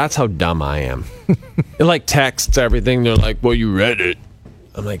opened something. That's how dumb I am. It like texts everything. They're like, well, you read it.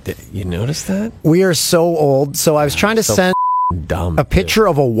 I'm like, you notice that? We are so old. So I was trying to send a picture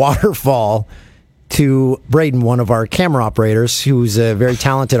of a waterfall to Braden, one of our camera operators, who's a very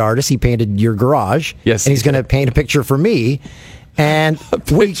talented artist. He painted your garage. Yes. And he's going to paint a picture for me. And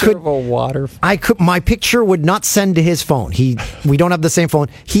we could of a waterfall. My picture would not send to his phone. We don't have the same phone.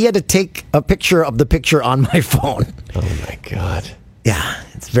 He had to take a picture of the picture on my phone. Oh my God. Yeah,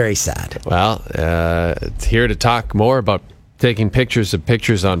 it's very sad. Well, here to talk more about taking pictures of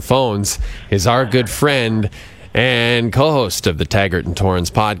pictures on phones is our good friend and co-host of the Taggart and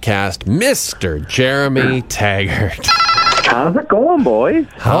Torrance podcast, Mr. Jeremy Taggart. How's it going, boys?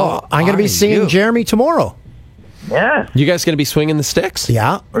 I'm going to be seeing Jeremy tomorrow. Yeah. You guys going to be swinging the sticks?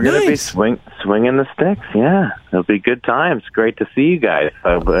 Yeah. We're going to be swinging the sticks, yeah. It'll be good times. Great to see you guys.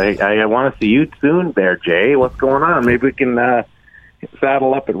 I want to see you soon there, Jay. What's going on? Maybe we can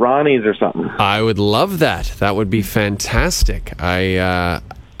saddle up at Ronnie's or something. I would love that. That would be fantastic. I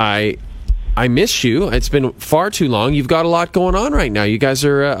miss you. It's been far too long. You've got a lot going on right now. You guys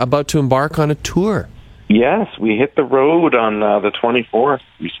are about to embark on a tour. Yes, we hit the road on the 24th.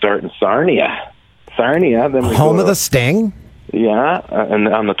 We start in Sarnia. Then we Home go of the Sting? Yeah, and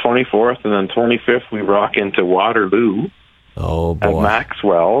on the 24th and then 25th, we rock into Waterloo. Oh, boy. At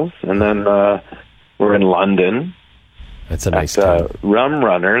Maxwell's. And then we're in London. That's a nice time. Rum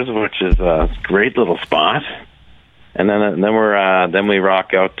Runners, which is a great little spot. And then we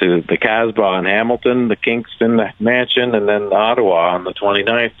rock out to the Casbah in Hamilton, the Kingston Mansion, and then Ottawa on the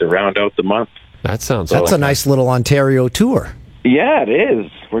 29th to round out the month. That sounds That's a nice little Ontario tour. Yeah, it is.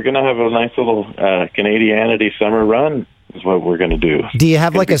 We're going to have a nice little Canadianity summer run is what we're going to do. Do you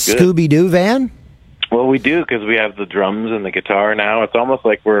have like a Scooby-Doo van? Well, we do because we have the drums and the guitar now. It's almost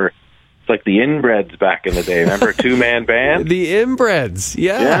like it's like the Inbreds back in the day. Remember a two-man band? The Inbreds,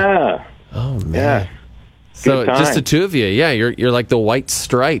 yeah. Yeah. Oh, man. Yeah. So just the two of you, yeah. You're like the White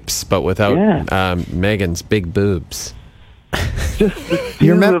Stripes, but without Megan's big boobs. Two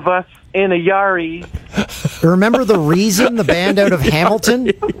of us in a Yari. Remember The Reason, the band out of Hamilton?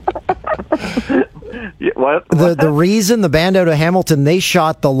 What? The Reason, the band out of Hamilton, they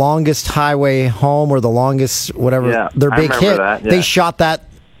shot The Longest Highway Home or The Longest whatever, their big hit. That, They shot that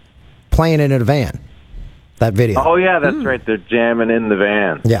playing in a van, that video. Oh, yeah, that's right. They're jamming in the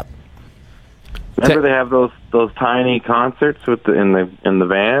van. Yeah. Remember they have those tiny concerts in the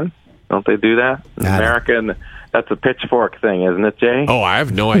van? Don't they do that in America? And that's a Pitchfork thing, isn't it, Jay? Oh, I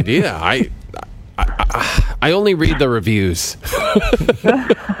have no idea. I only read the reviews.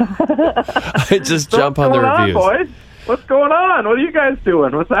 I just jump on the reviews. Boys? What's going on? What are you guys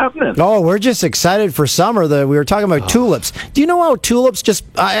doing? What's happening? Oh, we're just excited for summer. We were talking about tulips. Do you know how tulips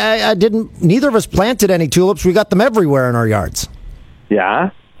neither of us planted any tulips. We got them everywhere in our yards.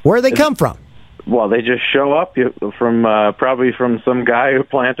 Yeah? Where they come from? Well, they just show up from probably from some guy who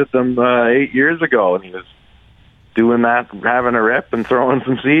planted them 8 years ago, and he was doing that, having a rip and throwing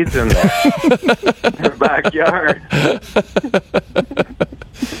some seeds in their backyard.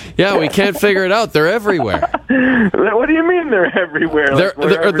 Yeah, we can't figure it out. They're everywhere. What do you mean they're everywhere?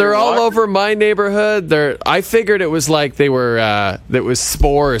 They're all over my neighborhood. I figured it was like they were that was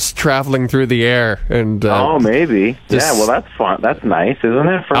spores traveling through the air and maybe. Yeah, well that's fun. That's nice, isn't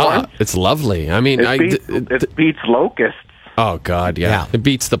it? For once? It's lovely. I mean, it beats locusts. Oh God, yeah. It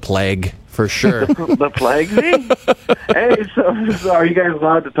beats the plague. For sure. The Plaguesy? Hey, so are you guys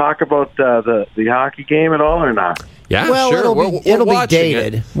allowed to talk about the hockey game at all or not? Yeah, well, sure. It'll be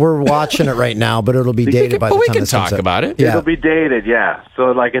dated. We're watching it right now, but it'll be dated by the time we can talk about it. Yeah. It'll be dated, yeah.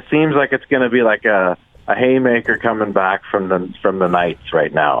 So it seems like it's going to be like a haymaker coming back from the Knights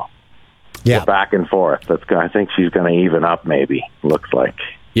right now. Yeah, so back and forth. I think she's going to even up. Maybe looks like.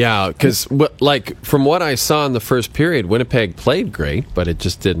 Yeah, because from what I saw in the first period, Winnipeg played great, but it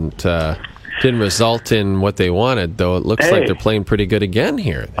just didn't result in what they wanted. Though it looks like they're playing pretty good again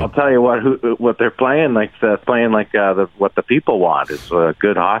here. I'll tell you what they're playing like what the people want is a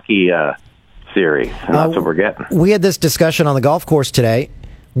good hockey series, and that's what we're getting. We had this discussion on the golf course today.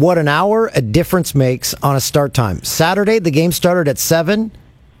 What an hour a difference makes on a start time. Saturday the game started at 7.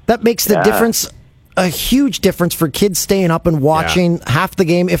 That makes the difference. A huge difference for kids staying up and watching half the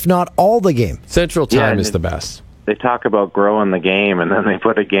game, if not all the game. Central time is the best. they talk about growing the game, and then they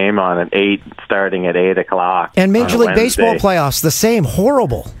put a game on at 8, starting at 8 o'clock. And Major League Wednesday. Baseball playoffs, the same.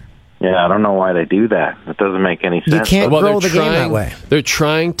 Horrible. Yeah, I don't know why they do that. It doesn't make any sense. You can't Well, grow the they're game that way. They're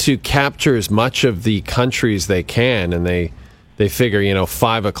trying to capture as much of the country as they can, and they figure,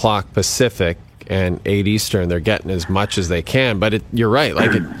 5 o'clock Pacific and 8 Eastern, they're getting as much as they can. But you're right,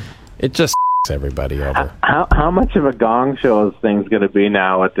 like it just everybody over. How much of a gong show is things going to be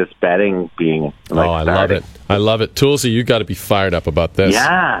now with this betting being I love it. I love it. Toolsy, you got to be fired up about this.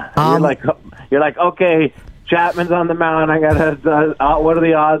 Yeah, you're like, okay, Chapman's on the mound. I got to. What are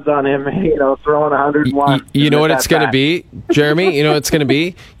the odds on him? Throwing 101. You know what it's going to be, Jeremy? You know what it's going to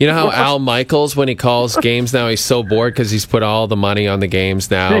be? You know how Al Michaels, when he calls games now, he's so bored because he's put all the money on the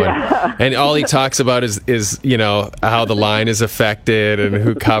games now, and all he talks about is how the line is affected and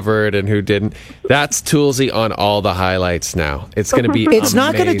who covered and who didn't. That's Toolsy on all the highlights now. It's going to be. It's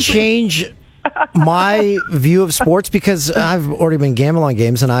not going to change my view of sports because I've already been gambling on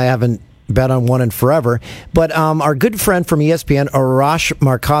games and I haven't bet on one in forever. But our good friend from ESPN, Arash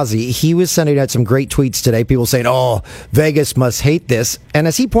Markazi, he was sending out some great tweets today. People saying, "Oh, Vegas must hate this." And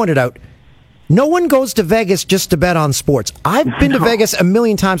as he pointed out, no one goes to Vegas just to bet on sports. I've been to Vegas a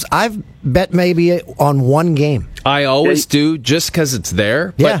million times. I've bet maybe on one game. I always do just because it's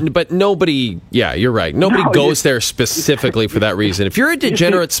there. But nobody, you're right. Nobody goes there specifically for that reason. If you're a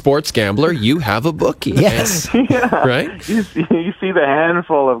degenerate sports gambler, you have a bookie. Yes. Right? You see the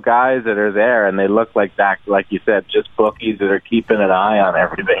handful of guys that are there, and they look like that, like you said, just bookies that are keeping an eye on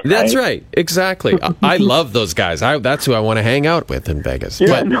everything. That's right. Exactly. I love those guys. That's who I want to hang out with in Vegas.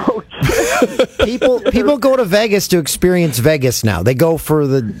 Yeah, People go to Vegas to experience Vegas now. They go for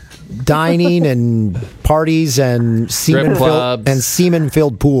the dining and parties and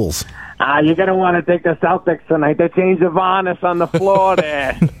semen-filled pools. You're going to want to take the Celtics tonight. They changed the varnish on the floor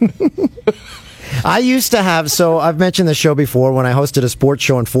there. I used to have, I've mentioned the show before, when I hosted a sports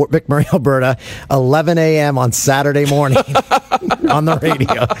show in Fort McMurray, Alberta, 11 a.m. on Saturday morning on the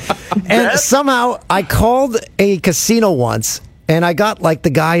radio. And somehow I called a casino once, and I got like the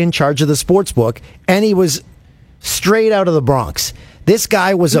guy in charge of the sports book, and he was straight out of the Bronx. This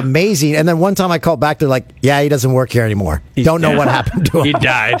guy was amazing. And then one time I called back, they're like, he doesn't work here anymore. Don't know what happened to him. He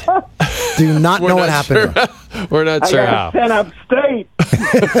died. Do not know what happened to him. We're not sure how. 10 upstate.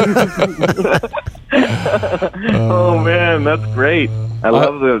 Oh, man, that's great. I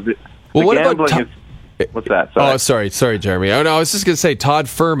love the what gambling about what's that? Sorry. Sorry, Jeremy. I was just going to say, Todd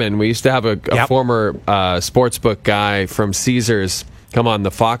Furman, we used to have a former sportsbook guy from Caesars come on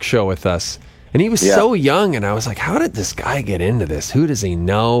the Fox show with us. And he was so young, and I was like, how did this guy get into this? Who does he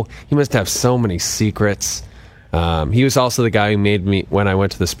know? He must have so many secrets. He was also the guy who made me, when I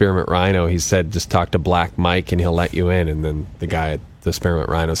went to the Spearmint Rhino, he said, just talk to Black Mike and he'll let you in. And then the guy at the Spearmint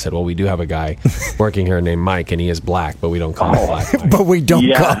Rhino said, well, we do have a guy working here named Mike, and he is black, but we don't call him Black Mike. But we don't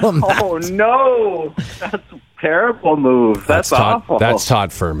call him that. Oh, no. That's a terrible move. That's awful. That's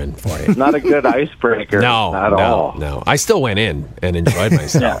Todd Furman for you. Not a good icebreaker at all. No. I still went in and enjoyed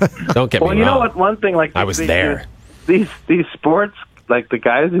myself. Don't get me wrong. Well, you know what? One thing, like I was there. These sports, like the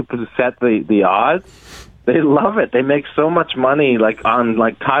guys who set the odds, they love it. They make so much money, like on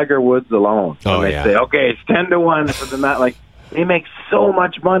Tiger Woods alone. Oh, they say, okay, it's 10-1 for the night. Like they make so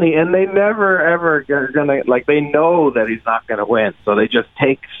much money, and they never ever are gonna, like, they know that he's not gonna win, so they just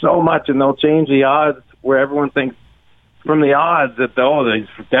take so much, and they'll change the odds where everyone thinks from the odds that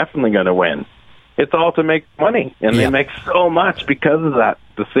he's definitely gonna win. It's all to make money, and they make so much because of that.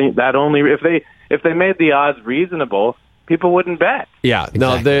 That only if they made the odds reasonable, people wouldn't bet. Yeah,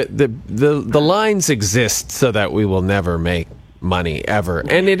 exactly. No, the lines exist so that we will never make money ever.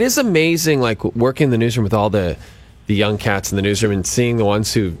 And it is amazing, like working in the newsroom with all the young cats in the newsroom and seeing the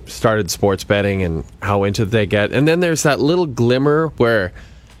ones who started sports betting and how into it they get. And then there's that little glimmer where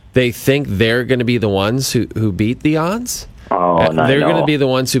they think they're going to be the ones who beat the odds. Oh, they're going to be the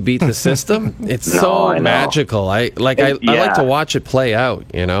ones who beat the system. It's so magical. I like to watch it play out,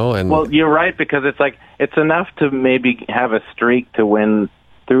 And well, you're right, because it's like it's enough to maybe have a streak to win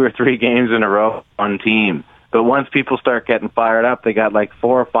 2 or 3 games in a row on team. But once people start getting fired up, they got like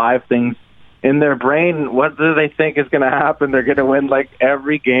 4 or 5 things in their brain. What do they think is going to happen? They're going to win like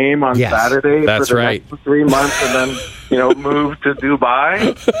every game on Saturday for the next 3 months, and then move to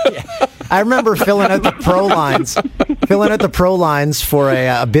Dubai. I remember filling out the pro lines for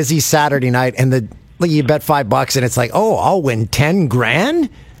a busy Saturday night, and you bet $5, and it's like, oh, I'll win 10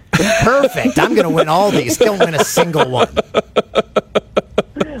 grand. Perfect. I'm going to win all these. Don't win a single one.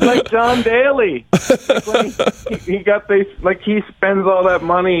 Like John Daly, he spends all that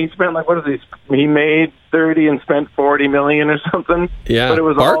money. He spent he made 30 and spent 40 million or something. Yeah, but it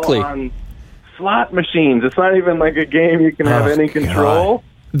was Barkley. all on slot machines. It's not even like a game you can have any control.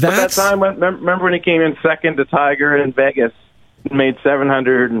 But that time, remember when he came in second to Tiger in Vegas, made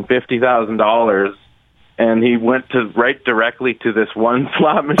 $750,000, and he went right directly to this one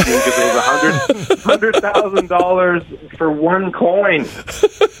slot machine because it was $100,000 for one coin.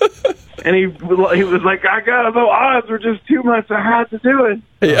 And he was like, I got the odds were just too much. I had to do it.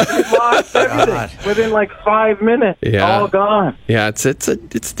 Yeah. He lost everything within like 5 minutes. Yeah. All gone. Yeah,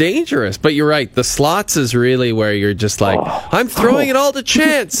 it's dangerous. But you're right. The slots is really where you're just like, I'm throwing it all to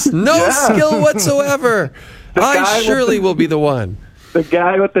chance. No skill whatsoever. I surely will be the one. The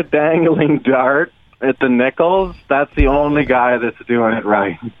guy with the dangling dart at the nickels, that's the only guy that's doing it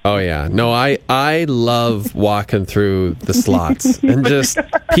right. Oh, yeah. No, I love walking through the slots and just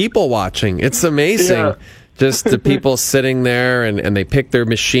people watching. It's amazing. Yeah. Just the people sitting there and they pick their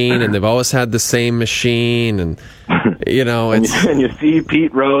machine and they've always had the same machine. And, and you see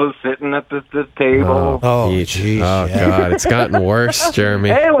Pete Rose sitting at the table. Oh, jeez. Oh, God. It's gotten worse,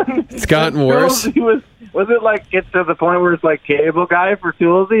 Jeremy. It's gotten worse. Was it like get to the point where it's like cable guy for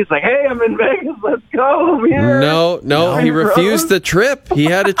Toolsy? He's like, hey, I'm in Vegas. Let's go. I'm here. No. He refused the trip. He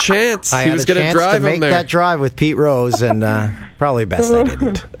had a chance. He was going to drive him there. Make that drive with Pete Rose, and probably best I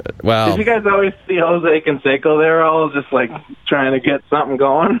didn't. Well, did you guys always see Jose Canseco there, all just like trying to get something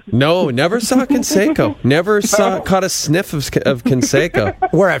going? No, never saw Canseco. Never caught a sniff of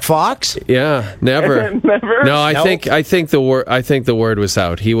Canseco. We're at Fox. Yeah, never. Never. No, I think the word was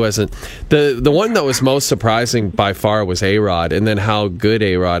out. He wasn't the one that was most surprising by far was A-Rod, and then how good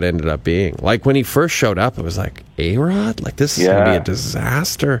A-Rod ended up being. Like when he first showed up, it was like A-Rod. Like this is going to be a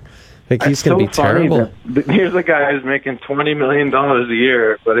disaster. Like he's going to be terrible. Here's a guy who's making $20 million a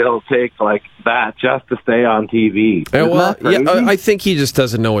year, but it'll take like that just to stay on TV. I think he just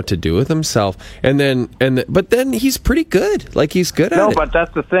doesn't know what to do with himself. But then he's pretty good. Like he's good at it. No, but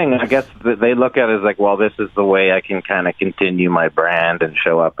that's the thing. I guess they look at it as like, well, this is the way I can kind of continue my brand and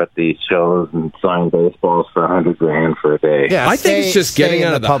show up at these shows and sign baseballs for $100,000 for a day. Yeah, I think it's just getting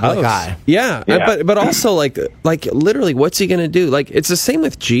out of the public house. eye. Yeah. But also like literally, what's he going to do? Like it's the same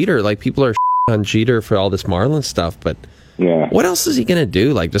with Jeter. Like people are on Jeter for all this Marlins stuff, but what else is he going to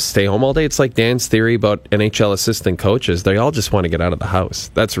do? Like just stay home all day? It's like Dan's theory about NHL assistant coaches. They all just want to get out of the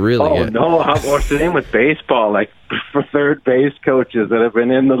house. That's really it. Oh, no. Or same with baseball. Like for third base coaches that have been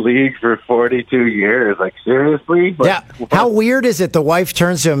in the league for 42 years. Like, seriously? How weird is it? The wife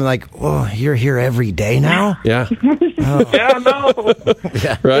turns to him like, oh, you're here every day now? Yeah. Yeah, no.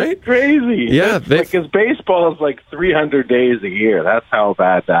 Yeah. Right? It's crazy. Yeah. Because baseball is like 300 days a year. That's how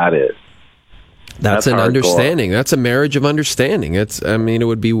bad that is. That's an hardcore. understanding. That's a marriage of understanding. It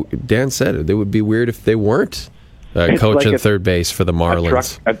would be, Dan said it would be weird if they weren't coaching like third base for the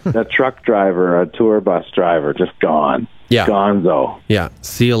Marlins. A truck driver, a tour bus driver, just gone. Yeah. Gonzo. Yeah.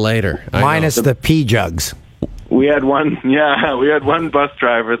 See you later. Minus the pee jugs. We had one bus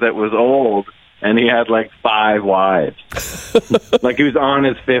driver that was old, and he had like 5 wives. Like he was on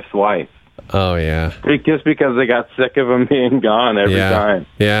his 5th wife. Oh, yeah. Just because they got sick of him being gone every time.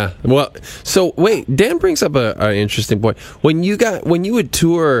 Yeah. Well, so wait, Dan brings up an interesting point. When you would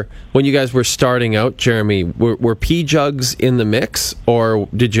tour, when you guys were starting out, Jeremy, were pee jugs in the mix, or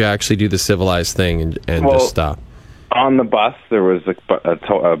did you actually do the civilized thing and just stop? On the bus, there was a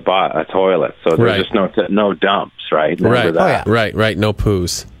toilet, so there was just no dumps, right? Remember that? Right. No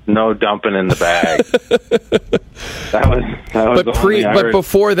poos. No dumping in the bag. that was. But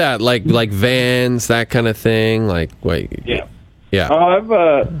before that, like vans, that kind of thing. Like yeah.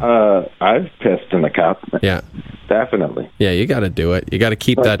 Oh, I've pissed in a cup. Yeah, definitely. Yeah, you got to do it. You got to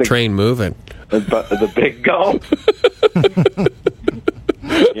keep that train moving. The big gulp.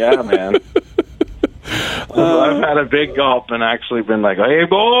 Yeah, man. I've had a big gulp and actually been like, "Hey,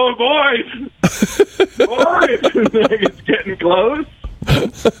 boys, it's getting close."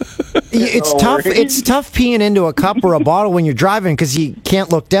 It's tough. It's tough peeing into a cup or a bottle when you're driving because you can't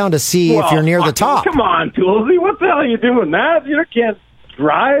look down to see if you're near the top. Come on, Toolsy, what the hell are you doing? That you can't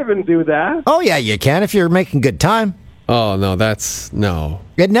drive and do that. Oh yeah, you can if you're making good time. Oh no, that's no.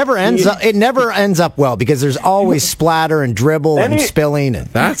 It never ends up. It never ends up well because there's always splatter and dribble and spilling.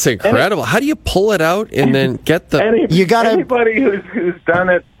 That's incredible. How do you pull it out and then get the? Anybody who's done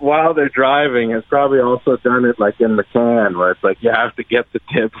it while they're driving has probably also done it like in the can, where it's like you have to get the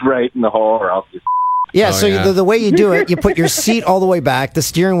tip right in the hole, or else you. Yeah, the way you do it, you put your seat all the way back, the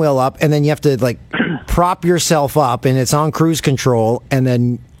steering wheel up, and then you have to like prop yourself up, and it's on cruise control, and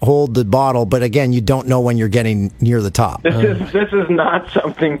then hold the bottle. But again, you don't know when you're getting near the top. This is not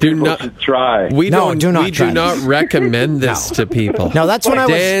something people should try. We do not recommend this to people. No, that's when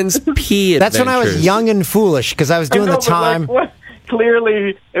Dan's pee adventures. That's when I was young and foolish because I was doing the time.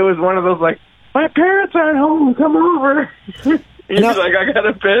 Clearly, it was one of those like my parents aren't home. Come over. He's like, I got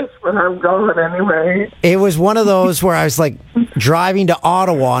to piss, but I'm going anyway. It was one of those where I was like driving to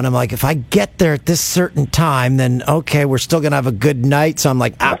Ottawa, and I'm like, if I get there at this certain time, then okay, we're still going to have a good night. So I'm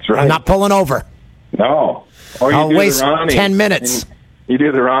like, That's right. I'm not pulling over. No. Or I'll waste 10 minutes. You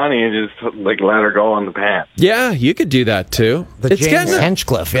do the Ronnie and just like let her go on the pants. Yeah, you could do that too. The James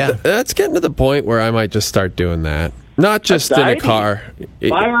Hinchcliffe, yeah. That's getting to the point where I might just start doing that. Not just in a car.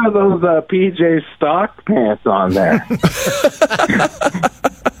 Why are those PJ stock pants on there?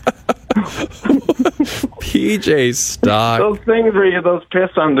 PJ stock. Those things where those piss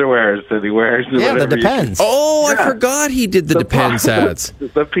underwears that he wears. Yeah, the Depends. I forgot he did the Depends ads.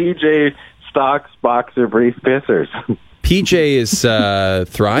 The PJ Stocks boxer brief pissers. PJ is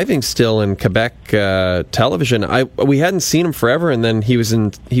thriving still in Quebec television. We hadn't seen him forever, and then he was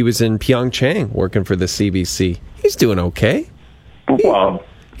in Pyeongchang working for the CBC. He's doing okay. Well,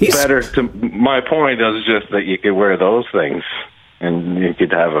 he's better. My point is just that you could wear those things and you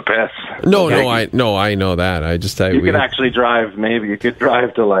could have a piss. I know that. You could actually drive. Maybe you could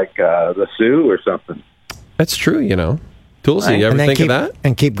drive to like the Sioux or something. That's true. Toolsy, you ever think of that?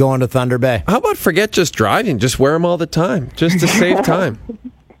 And keep going to Thunder Bay. How about forget just driving? Just wear them all the time, just to save time.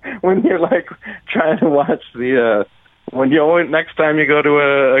 When you're like trying to watch next time you go to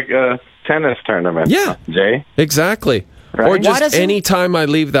a tennis tournament. Yeah, Jay. Exactly. Right? Or just any time I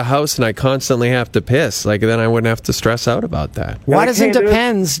leave the house and I constantly have to piss, like then I wouldn't have to stress out about that. Why doesn't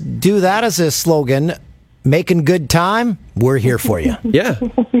Depends do that as a slogan? Making good time, we're here for you. Yeah.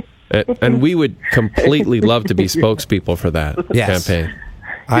 And we would completely love to be spokespeople for that campaign.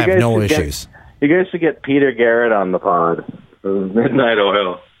 I have no issues. You guys should get Peter Garrett on the pod. Midnight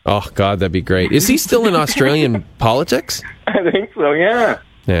Oil. Oh, God, that'd be great. Is he still in Australian politics? I think so, yeah.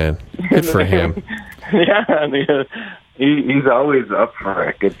 Yeah, good for him. Yeah, he's always up for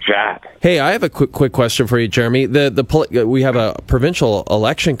a good chat. Hey, I have a quick question for you, Jeremy. We have a provincial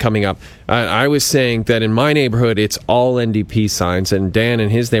election coming up. I was saying that in my neighborhood, it's all NDP signs, and Dan, in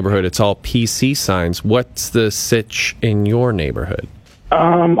his neighborhood, it's all PC signs. What's the sitch in your neighborhood?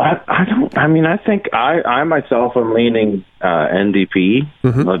 I think I myself am leaning NDP.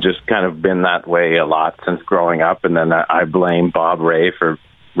 Mm-hmm. I've just kind of been that way a lot since growing up, and then I blame Bob Ray for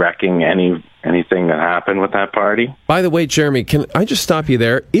wrecking anything that happened with that party. By the way, Jeremy, can I just stop you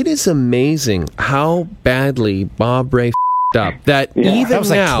there? It is amazing how badly Bob Ray up that even that was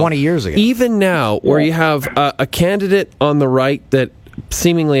now, like 20 years ago. Even now, where you have a candidate on the right that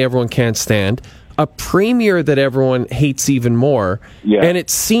seemingly everyone can't stand, a premier that everyone hates even more, and it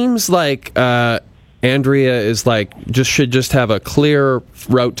seems like Andrea is like should just have a clear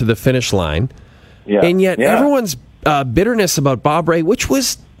route to the finish line, and yet everyone's bitterness about Bob Ray, which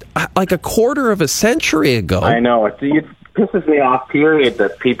was like a quarter of a century ago. I know. It pisses me off, period,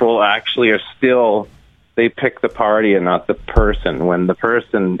 that people actually are still, they pick the party and not the person, when the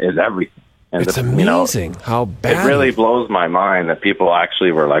person is everything. And it's amazing how bad. It really blows my mind that people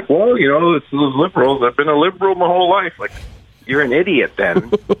actually were like, well, it's the liberals. I've been a liberal my whole life. Like, you're an idiot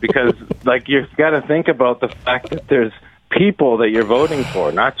then, because like you've got to think about the fact that there's people that you're voting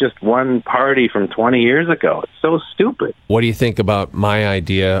for, not just one party from 20 years ago. It's so stupid. What do you think about my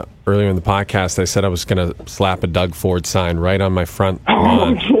idea earlier in the podcast? I said I was going to slap a Doug Ford sign right on my front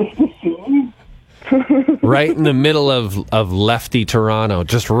lawn. Right in the middle of lefty Toronto,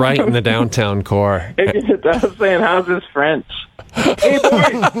 just right in the downtown core. I was saying, how's this French? Hey,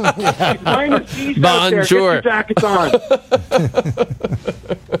 boys, minus G's out there. Get your jackets on.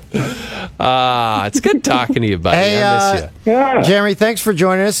 It's good talking to you, buddy. Hey, I miss you. Jeremy, thanks for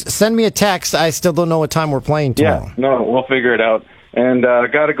joining us. Send me a text. I still don't know what time we're playing tomorrow. Yeah, no, we'll figure it out. And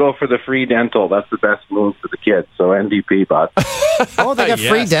got to go for the free dental. That's the best move for the kids. So NDP, but oh, they got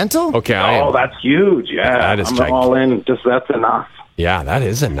free dental? Okay. That's huge. Yeah, that is I'm all in. Just that's enough. Yeah, that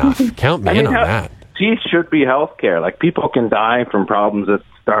is enough. Count me in on that. Teeth should be health care. Like, people can die from problems that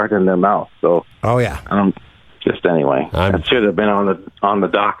start in their mouth. So, just anyway, that should have been on the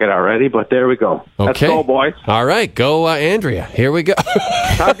docket already. But there we go. Okay. Let's go, boys. All right, go, Andrea. Here we go.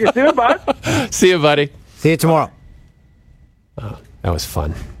 Talk to you soon, bud. See you, buddy. See you tomorrow. That was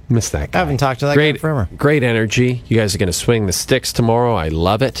fun. Missed that guy. I haven't talked to that guy forever. Great energy. You guys are going to swing the sticks tomorrow. I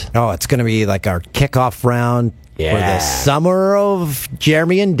love it. Oh, it's going to be like our kickoff round for the summer of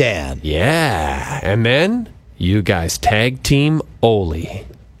Jeremy and Dan. Yeah. And then you guys tag team Oli.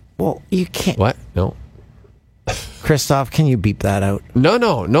 Well, you can't. What? No. Christoph, can you beep that out?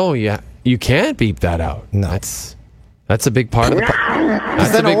 No. Yeah, you can't beep that out. No. That's a big part of the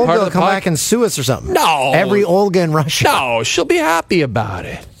Because then Olga will come back and sue us or something. No. Every Olga in Russia. No, she'll be happy about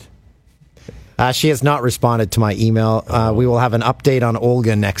it. She has not responded to my email. We will have an update on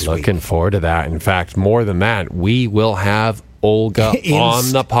Olga next week. Looking forward to that. In fact, more than that, we will have Olga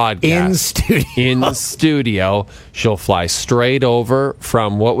on the podcast. In studio. She'll fly straight over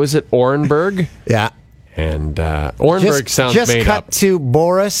from, what was it, Orenburg? Yeah. And Orenburg sounds just made cut up. to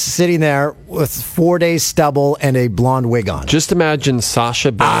Boris sitting there with 4 days stubble and a blonde wig on. Just imagine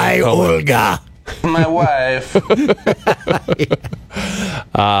Sasha Baron Hi, Cohen. Olga. My wife.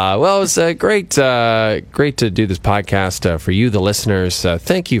 Well, it was great to do this podcast for you, the listeners.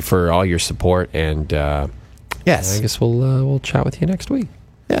 Thank you for all your support, and yes, I guess we'll chat with you next week.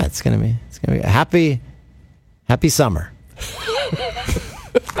 Yeah, it's gonna be a happy summer.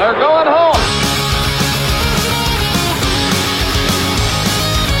 They're going home.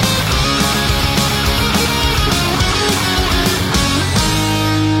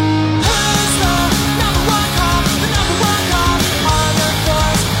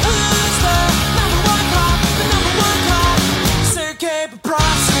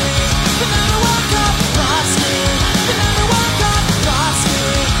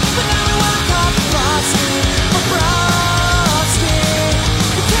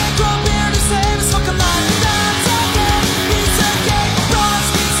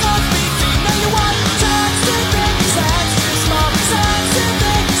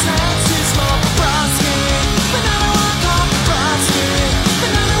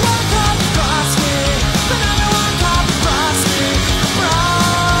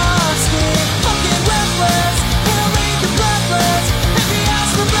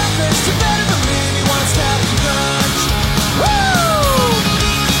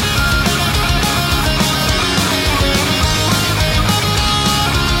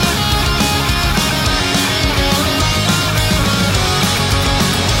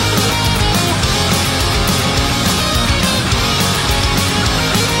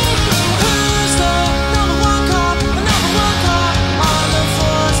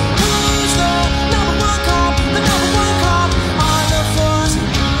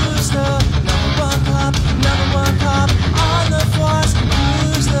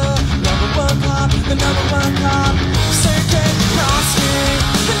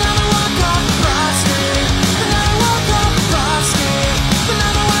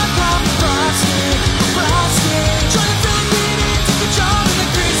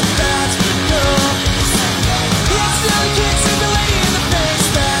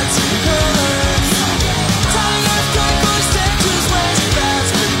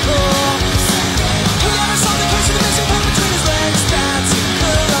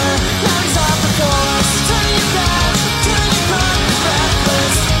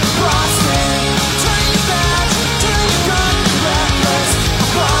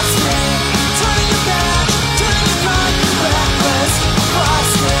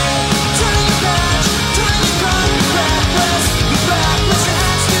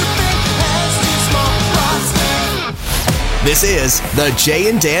 This is the Jay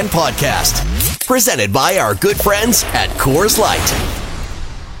and Dan Podcast, presented by our good friends at Coors Light.